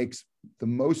probably makes the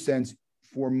most sense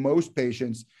for most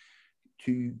patients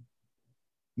to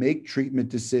make treatment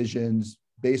decisions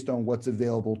based on what's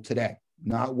available today,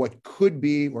 not what could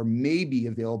be or may be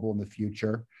available in the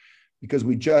future, because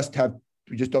we just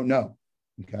don't know.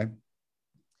 Okay.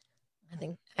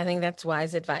 I think that's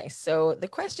wise advice. So the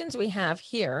questions we have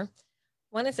here,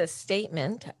 one is a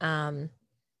statement.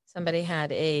 Somebody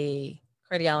had a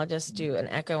cardiologist do an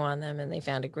echo on them, and they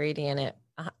found a gradient at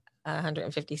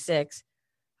 156.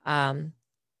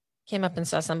 came up and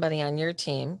saw somebody on your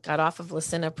team, got off of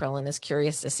lisinopril and is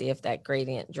curious to see if that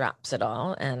gradient drops at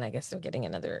all. And I guess they're getting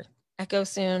another echo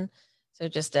soon. So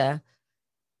just a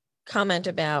comment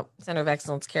about Center of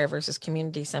Excellence Care versus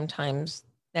community. Sometimes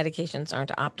medications aren't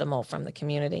optimal from the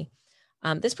community.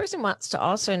 This person wants to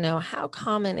also know, how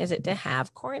common is it to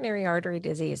have coronary artery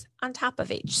disease on top of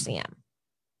HCM?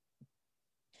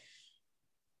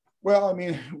 Well, I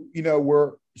mean,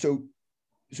 we're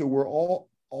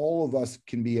all of us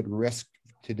can be at risk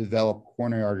to develop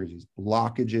coronary artery disease,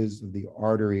 blockages of the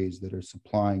arteries that are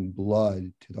supplying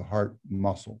blood to the heart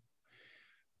muscle.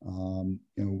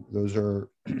 Those are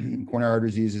coronary artery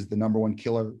disease is the #1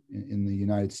 killer in the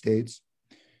United States,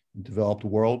 developed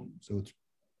world. So it's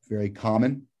very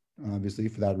common, obviously,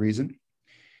 for that reason.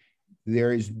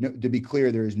 To be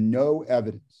clear, there is no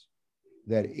evidence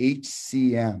that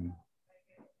HCM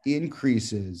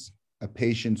increases a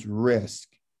patient's risk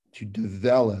to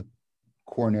develop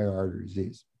coronary artery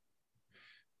disease,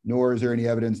 nor is there any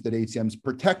evidence that HCM is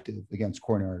protective against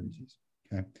coronary artery disease.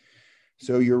 Okay.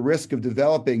 So your risk of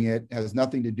developing it has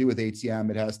nothing to do with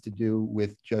HCM. It has to do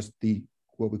with just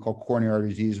what we call coronary artery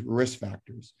disease risk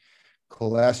factors: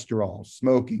 cholesterol,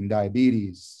 smoking,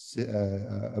 diabetes,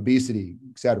 obesity,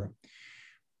 etc.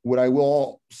 What I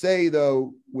will say,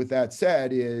 though, with that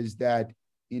said, is that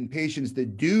in patients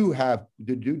that do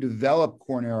develop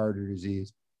coronary artery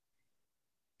disease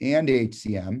and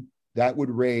HCM, that would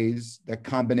raise that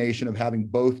combination of having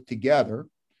both together.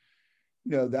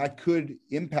 That could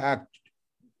impact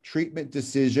treatment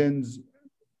decisions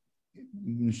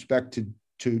in respect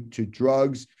to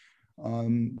drugs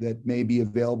that may be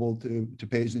available to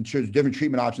patients. There's different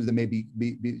treatment options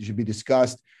that should be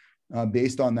discussed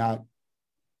based on that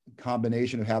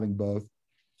combination of having both.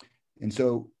 And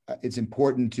so it's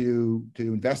important to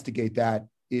investigate that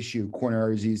issue,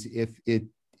 coronary disease,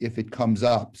 if it comes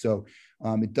up. So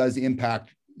it does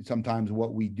impact sometimes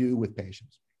what we do with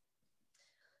patients.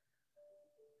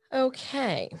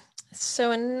 Okay,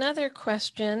 so another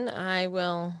question, I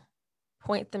will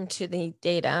point them to the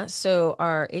data. So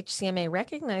our HCMA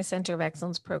Recognized Center of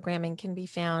Excellence programming can be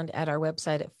found at our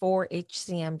website at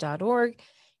forhcm.org.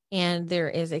 And there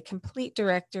is a complete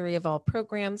directory of all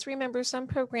programs. Remember, some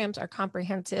programs are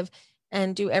comprehensive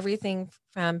and do everything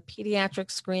from pediatric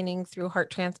screening through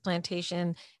heart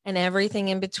transplantation and everything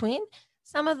in between.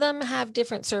 Some of them have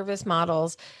different service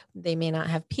models. They may not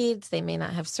have peds, they may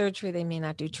not have surgery, they may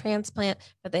not do transplant,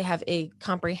 but they have a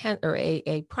primary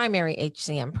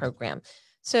HCM program.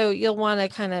 So you'll want to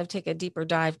kind of take a deeper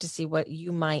dive to see what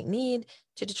you might need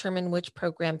to determine which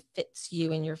program fits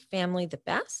you and your family the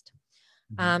best.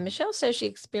 Michelle says she's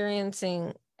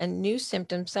experiencing a new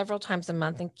symptom several times a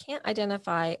month and can't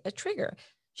identify a trigger.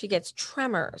 She gets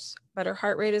tremors, but her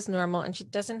heart rate is normal and she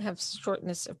doesn't have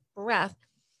shortness of breath.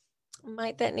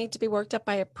 Might that need to be worked up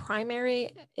by a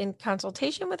primary in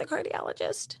consultation with a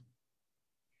cardiologist?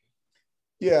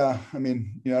 Yeah, I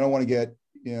mean, I don't want to get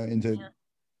into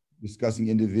discussing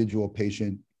individual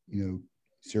patient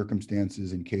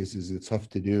circumstances and cases. It's tough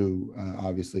to do,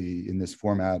 obviously, in this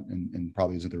format, and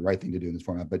probably isn't the right thing to do in this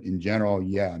format. But in general,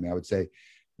 yeah, I mean, I would say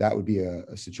that would be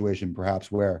a situation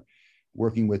perhaps where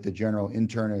working with the general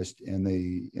internist and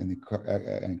the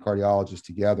cardiologist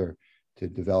together to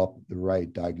develop the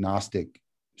right diagnostic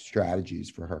strategies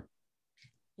for her.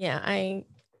 Yeah,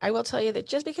 I will tell you that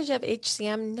just because you have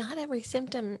HCM, not every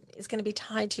symptom is going to be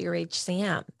tied to your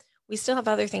HCM. We still have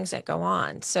other things that go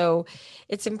on. So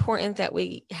it's important that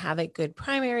we have a good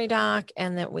primary doc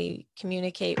and that we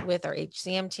communicate with our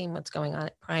HCM team what's going on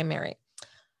at primary.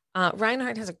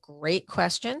 Reinhardt has a great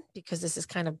question because this is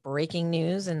kind of breaking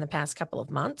news in the past couple of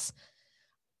months.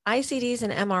 ICDs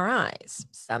and MRIs.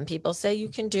 Some people say you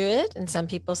can do it and some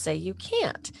people say you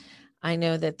can't. I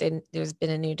know that there's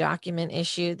been a new document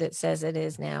issued that says it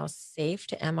is now safe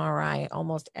to MRI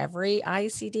almost every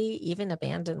ICD, even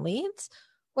abandoned leads.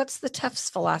 What's the Tufts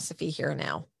philosophy here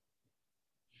now?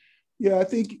 Yeah, I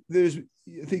think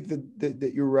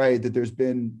that you're right, that there's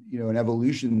been an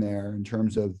evolution there in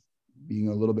terms of being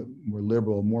a little bit more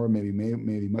liberal, maybe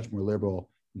much more liberal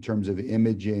in terms of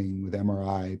imaging with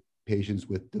MRI patients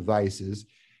with devices.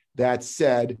 That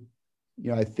said,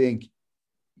 I think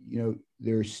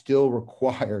there still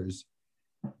requires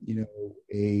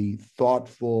a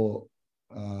thoughtful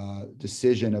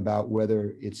decision about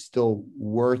whether it's still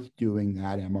worth doing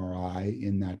that MRI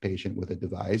in that patient with a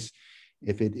device.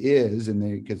 If it is,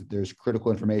 and because there's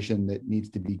critical information that needs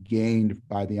to be gained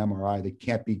by the MRI that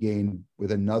can't be gained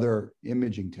with another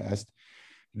imaging test,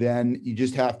 then you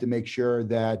just have to make sure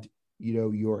that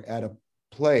you're at a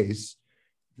place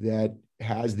that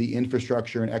has the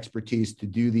infrastructure and expertise to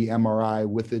do the MRI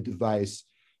with the device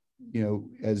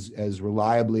as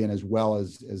reliably and as well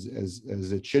as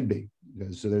it should be.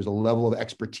 So there's a level of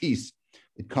expertise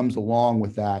that comes along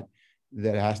with that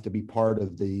has to be part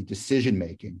of the decision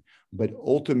making. But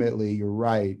ultimately, you're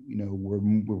right. We're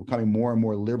becoming more and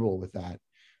more liberal with that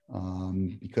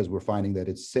because we're finding that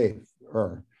it's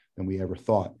safer than we ever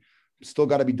thought. Still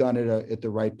got to be done at the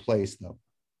right place, though.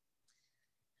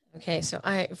 Okay, so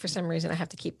for some reason, I have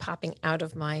to keep popping out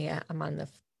of my. I'm on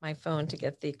my phone to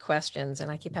get the questions,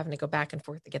 and I keep having to go back and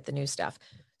forth to get the new stuff.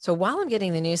 So while I'm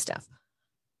getting the new stuff,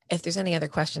 if there's any other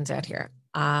questions out here,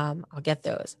 I'll get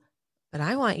those. But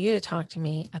I want you to talk to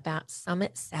me about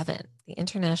Summit 7, the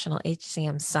International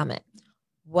HCM Summit.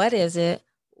 What is it?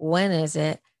 When is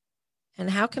it? And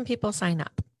how can people sign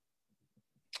up?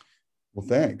 Well,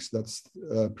 thanks. That's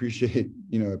appreciate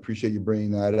you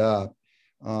bringing that up.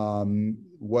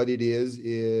 What it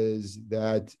is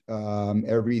that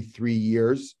every 3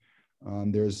 years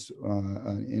there's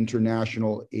an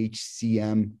International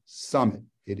HCM Summit.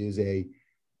 It is a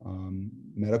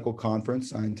medical conference,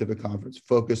 scientific conference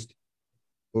focused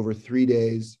over 3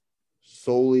 days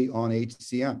solely on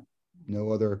HCM,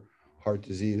 no other heart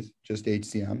disease, just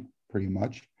HCM pretty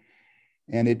much.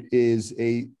 And it is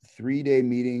a 3-day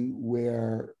meeting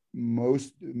where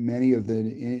many of the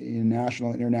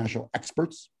international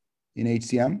experts in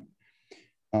HCM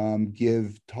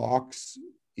give talks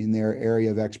in their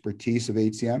area of expertise of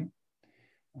HCM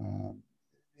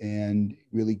and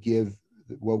really give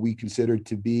what we consider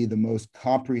to be the most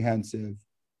comprehensive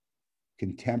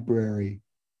contemporary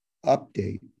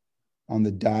update on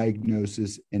the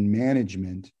diagnosis and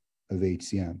management of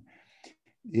HCM.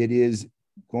 It is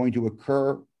going to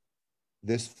occur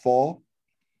this fall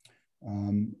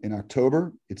in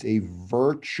October. It's a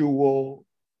virtual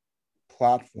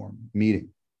platform meeting.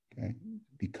 Okay,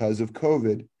 because of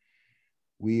COVID,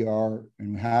 we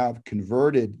have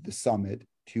converted the summit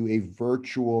to a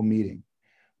virtual meeting,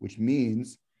 which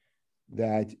means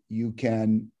that you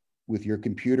can, with your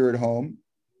computer at home,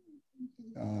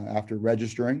 after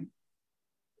registering,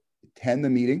 attend the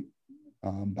meeting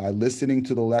by listening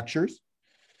to the lectures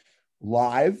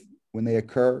live when they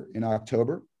occur in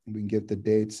October. We can get the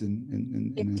dates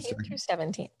in 15th through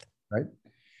 17th. Right.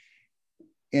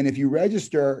 And if you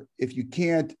register, if you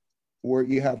can't, or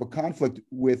you have a conflict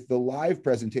with the live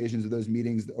presentations of those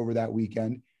meetings over that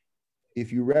weekend,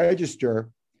 if you register,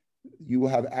 you will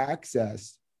have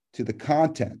access to the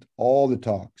content, all the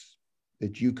talks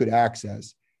that you could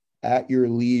access at your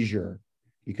leisure,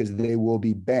 because they will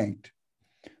be banked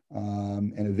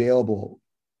and available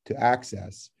to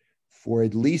access for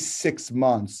at least 6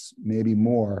 months, maybe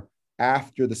more,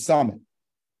 after the summit.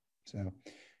 So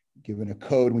given a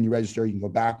code when you register, you can go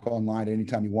back online at any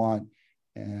time you want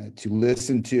to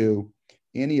listen to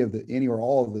any or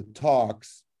all of the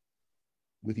talks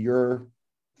with your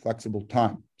flexible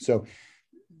time. So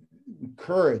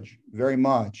encourage very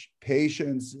much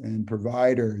patients and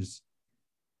providers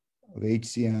of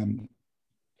HCM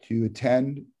to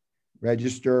attend,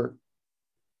 register.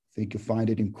 I think you'll find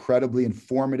it incredibly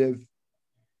informative.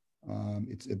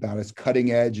 It's about as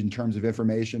cutting edge in terms of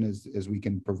information as we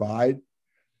can provide.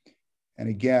 And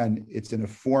again, it's in a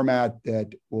format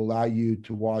that will allow you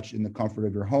to watch in the comfort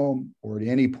of your home or at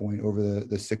any point over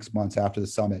the 6 months after the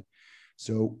summit.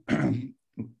 So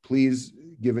please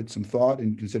give it some thought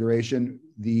and consideration.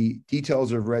 The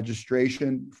details of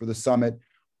registration for the summit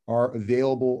are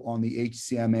available on the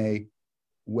HCMA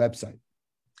website.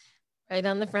 Right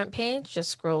on the front page, just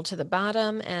scroll to the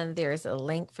bottom and there's a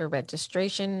link for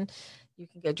registration. You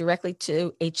can go directly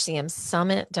to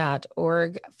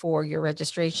hcmsummit.org for your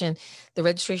registration. The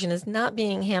registration is not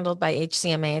being handled by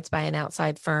HCMA, it's by an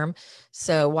outside firm.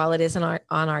 So while it is on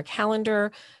our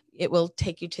calendar, it will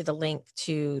take you to the link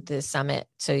to the summit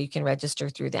so you can register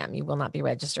through them. You will not be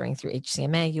registering through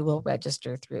HCMA, you will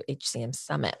register through HCM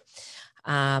Summit.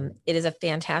 It is a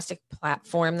fantastic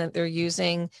platform that they're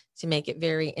using to make it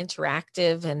very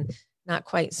interactive and not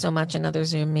quite so much another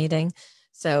Zoom meeting.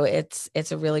 So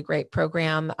it's a really great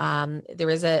program. There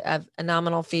is a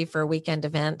nominal fee for a weekend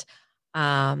event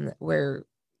where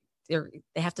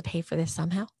they have to pay for this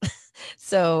somehow.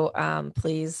 So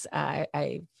please,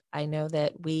 I know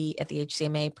that we at the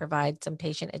HCMA provide some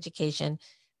patient education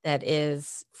that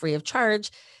is free of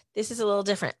charge. This is a little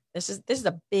different. This is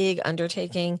a big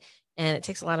undertaking, and it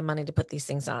takes a lot of money to put these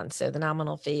things on. So the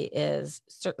nominal fee is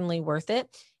certainly worth it.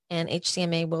 And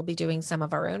HCMA will be doing some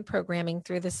of our own programming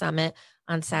through the summit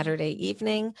on Saturday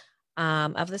evening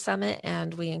of the summit.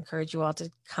 And we encourage you all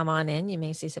to come on in. You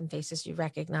may see some faces you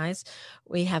recognize.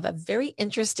 We have a very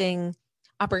interesting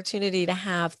opportunity to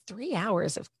have 3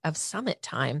 hours of summit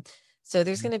time. So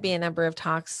there's going to be a number of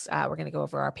talks. We're going to go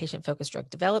over our patient-focused drug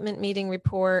development meeting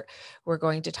report. We're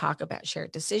going to talk about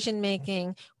shared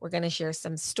decision-making. We're going to share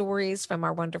some stories from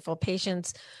our wonderful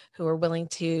patients who are willing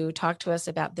to talk to us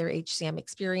about their HCM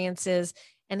experiences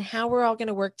and how we're all going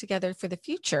to work together for the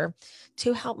future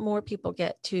to help more people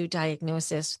get to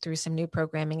diagnosis through some new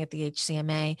programming at the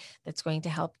HCMA that's going to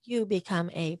help you become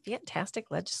a fantastic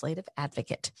legislative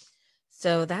advocate.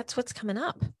 So that's what's coming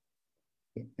up.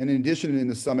 And in addition, in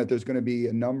the summit, there's going to be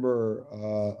a number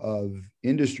of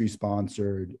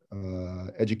industry-sponsored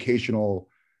educational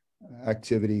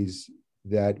activities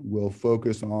that will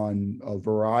focus on a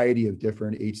variety of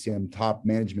different HCM top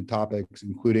management topics,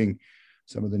 including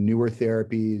some of the newer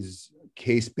therapies,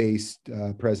 case-based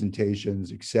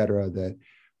presentations, et cetera, that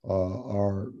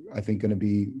are, I think, going to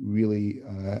be really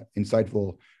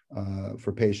insightful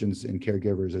for patients and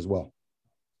caregivers as well.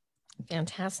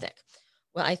 Fantastic.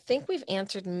 Well, I think we've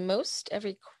answered most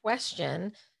every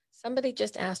question. Somebody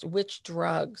just asked which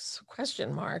drugs, ?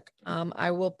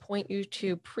 I will point you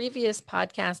to previous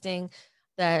podcasting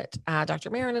that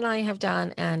Dr. Marin and I have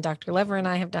done and Dr. Lever and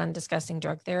I have done discussing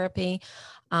drug therapy.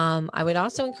 I would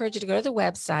also encourage you to go to the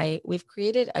website. We've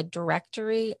created a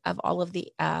directory of all of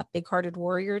the Big Hearted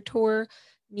Warrior Tour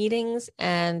meetings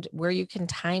and where you can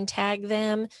time tag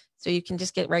them so you can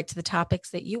just get right to the topics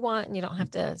that you want and you don't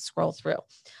have to scroll through.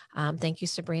 Thank you,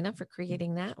 Sabrina, for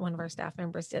creating that. One of our staff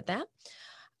members did that.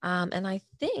 And I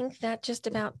think that just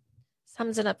about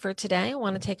sums it up for today. I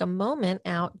want to take a moment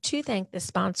out to thank the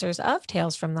sponsors of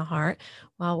Tales from the Heart.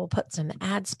 Well, we'll put some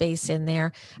ad space in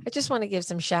there. I just want to give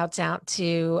some shouts out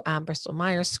to Bristol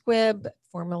Myers Squibb,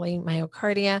 formerly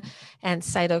Myocardia, and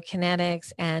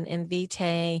Cytokinetics and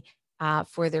Invitae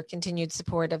for their continued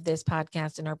support of this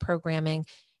podcast and our programming.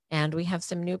 And we have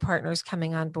some new partners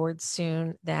coming on board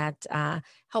soon that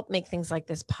help make things like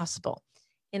this possible.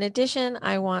 In addition,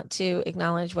 I want to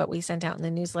acknowledge what we sent out in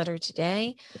the newsletter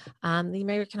today. The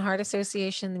American Heart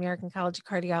Association, the American College of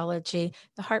Cardiology,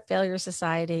 the Heart Failure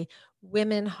Society,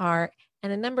 Women Heart,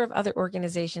 and a number of other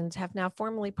organizations have now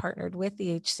formally partnered with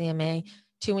the HCMA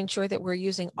to ensure that we're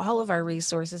using all of our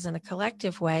resources in a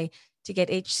collective way to get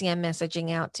HCM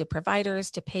messaging out to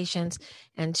providers, to patients,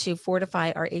 and to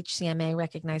fortify our HCMA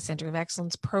Recognized Center of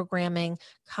Excellence programming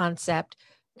concept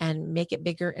and make it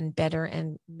bigger and better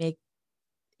and make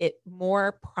it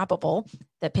more probable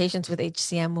that patients with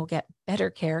HCM will get better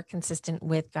care consistent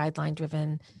with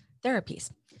guideline-driven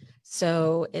therapies.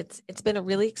 So it's been a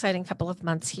really exciting couple of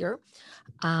months here,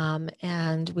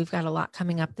 and we've got a lot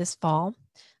coming up this fall.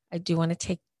 I do want to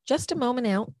take just a moment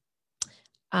out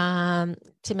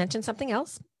to mention something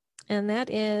else, and that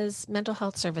is mental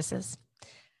health services.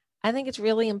 I think it's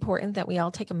really important that we all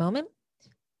take a moment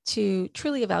to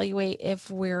truly evaluate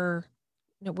if whether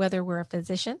we're a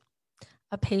physician,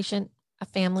 a patient, a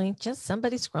family, just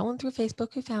somebody scrolling through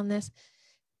Facebook who found this.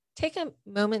 Take a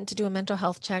moment to do a mental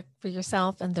health check for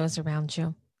yourself and those around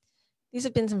you. These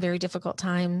have been some very difficult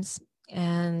times,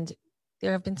 and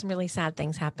there have been some really sad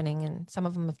things happening, and some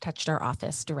of them have touched our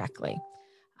office directly.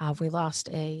 We lost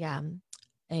a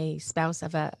spouse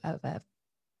of an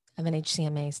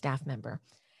HCMA staff member,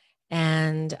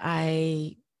 and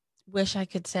I wish I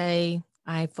could say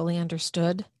I fully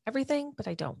understood everything, but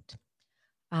I don't.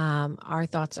 Our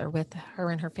thoughts are with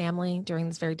her and her family during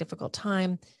this very difficult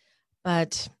time,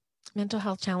 but mental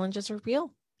health challenges are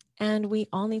real, and we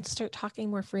all need to start talking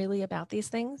more freely about these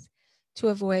things to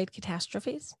avoid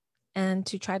catastrophes and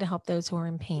to try to help those who are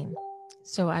in pain.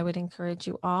 So I would encourage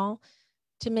you all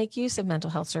to make use of mental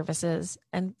health services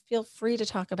and feel free to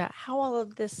talk about how all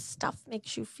of this stuff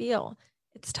makes you feel.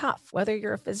 It's tough, whether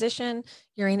you're a physician,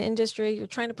 you're in industry, you're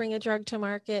trying to bring a drug to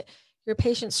market, your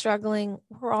patient struggling,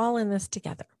 we're all in this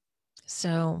together.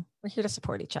 So we're here to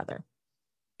support each other.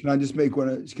 Can I just make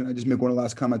one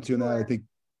last comment too? And that I think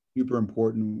super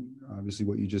important, obviously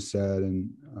what you just said,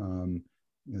 and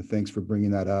thanks for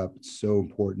bringing that up. It's so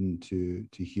important to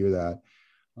hear that.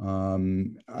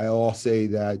 I'll say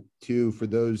that too, for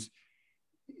those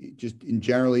just in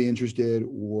generally interested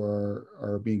or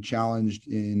are being challenged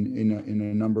in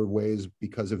a number of ways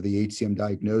because of the HCM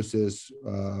diagnosis,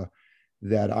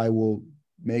 that I will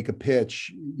make a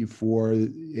pitch for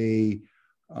a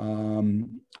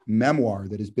memoir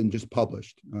that has been just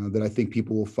published that I think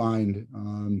people will find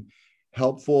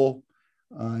helpful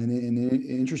and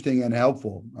interesting and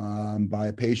helpful by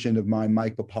a patient of mine,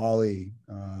 Mike Papali,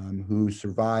 who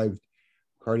survived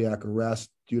cardiac arrest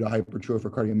due to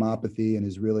hypertrophic cardiomyopathy and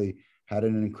has really had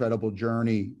an incredible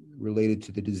journey related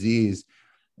to the disease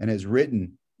and has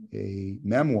written a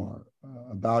memoir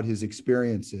about his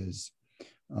experiences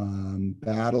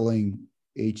battling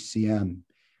HCM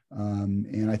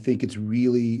And I think it's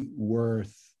really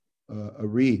worth a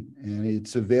read. And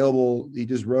it's available. He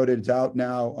just wrote it. It's out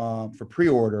now for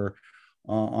pre-order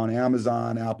on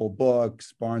Amazon, Apple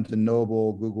Books, Barnes &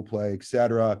 Noble, Google Play,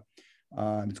 etc.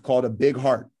 It's called A Big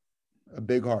Heart, a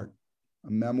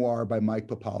memoir by Mike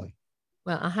Papali.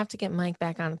 Well, I'll have to get Mike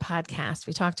back on the podcast.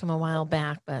 We talked to him a while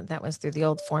back, but that was through the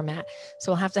old format.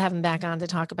 So we'll have to have him back on to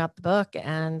talk about the book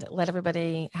and let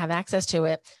everybody have access to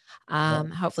it.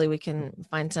 Hopefully we can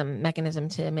find some mechanism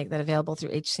to make that available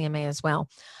through HCMA as well.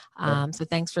 So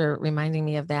thanks for reminding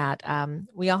me of that.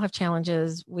 We all have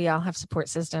challenges. We all have support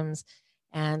systems.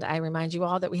 And I remind you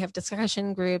all that we have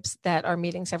discussion groups that are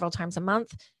meeting several times a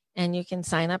month, and you can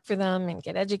sign up for them and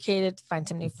get educated, find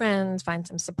some new friends, find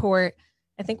some support.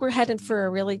 I think we're headed for a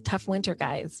really tough winter,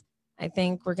 guys. I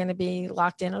think we're going to be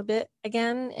locked in a bit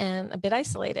again and a bit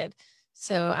isolated.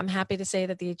 So I'm happy to say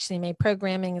that the HCMA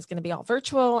programming is going to be all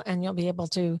virtual, and you'll be able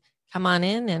to come on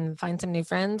in and find some new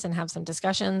friends and have some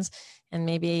discussions and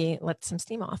maybe let some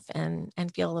steam off and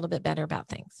feel a little bit better about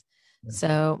things. Yeah.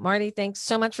 So Marty, thanks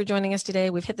so much for joining us today.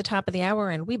 We've hit the top of the hour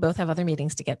and we both have other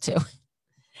meetings to get to.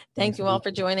 Thank you all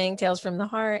for joining Tales from the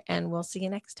Heart, and we'll see you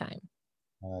next time.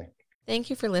 Bye.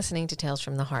 Thank you for listening to Tales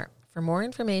from the Heart. For more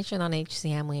information on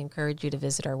HCM, we encourage you to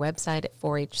visit our website at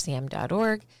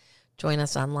 4hcm.org. Join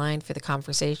us online for the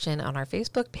conversation on our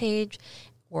Facebook page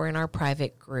or in our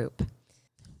private group.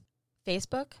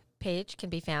 Facebook page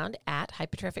can be found at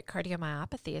Hypertrophic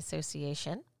Cardiomyopathy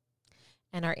Association,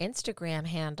 and our Instagram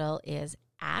handle is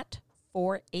at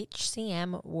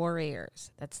 4HCM Warriors.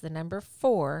 That's the number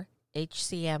 4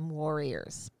 HCM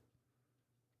Warriors.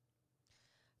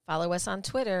 Follow us on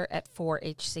Twitter at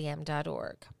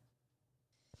 4hcm.org.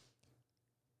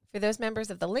 For those members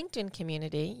of the LinkedIn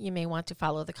community, you may want to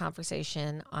follow the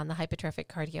conversation on the Hypertrophic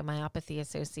Cardiomyopathy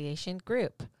Association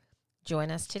group.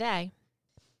 Join us today.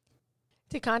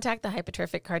 To contact the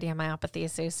Hypertrophic Cardiomyopathy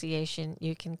Association,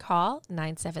 you can call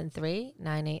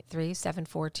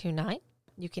 973-983-7429.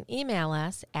 You can email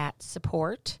us at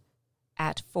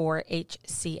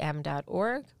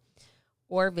support@4hcm.org.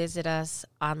 or visit us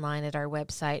online at our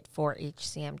website,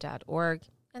 4hcm.org,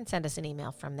 and send us an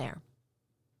email from there.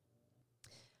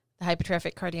 The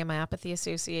Hypertrophic Cardiomyopathy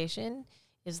Association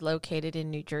is located in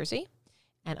New Jersey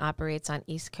and operates on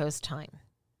East Coast time.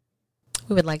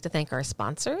 We would like to thank our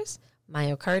sponsors,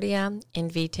 MyoKardia,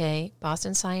 Invitae,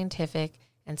 Boston Scientific,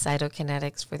 and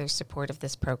Cytokinetics for their support of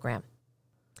this program.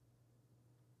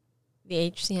 The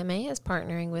HCMA is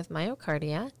partnering with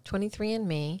MyoKardia,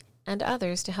 23andMe, and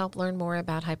others to help learn more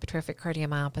about hypertrophic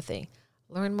cardiomyopathy.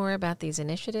 Learn more about these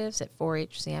initiatives at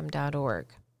 4hcm.org.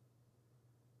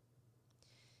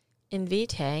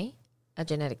 Invitae, a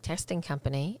genetic testing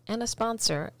company and a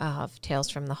sponsor of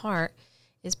Tales from the Heart,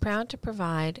 is proud to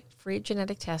provide free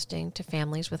genetic testing to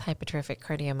families with hypertrophic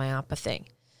cardiomyopathy.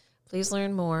 Please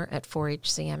learn more at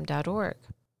 4hcm.org.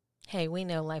 Hey, we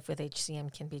know life with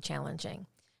HCM can be challenging,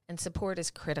 and support is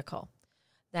critical.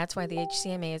 That's why the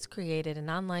HCMA has created an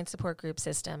online support group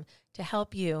system to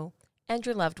help you and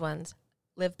your loved ones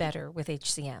live better with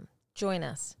HCM. Join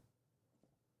us.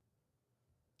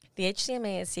 The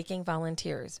HCMA is seeking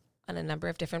volunteers on a number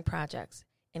of different projects,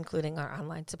 including our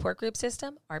online support group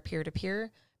system, our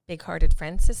peer-to-peer Big-Hearted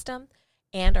Friends system,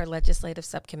 and our legislative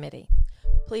subcommittee.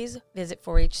 Please visit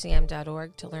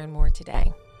 4hcm.org to learn more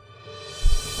today.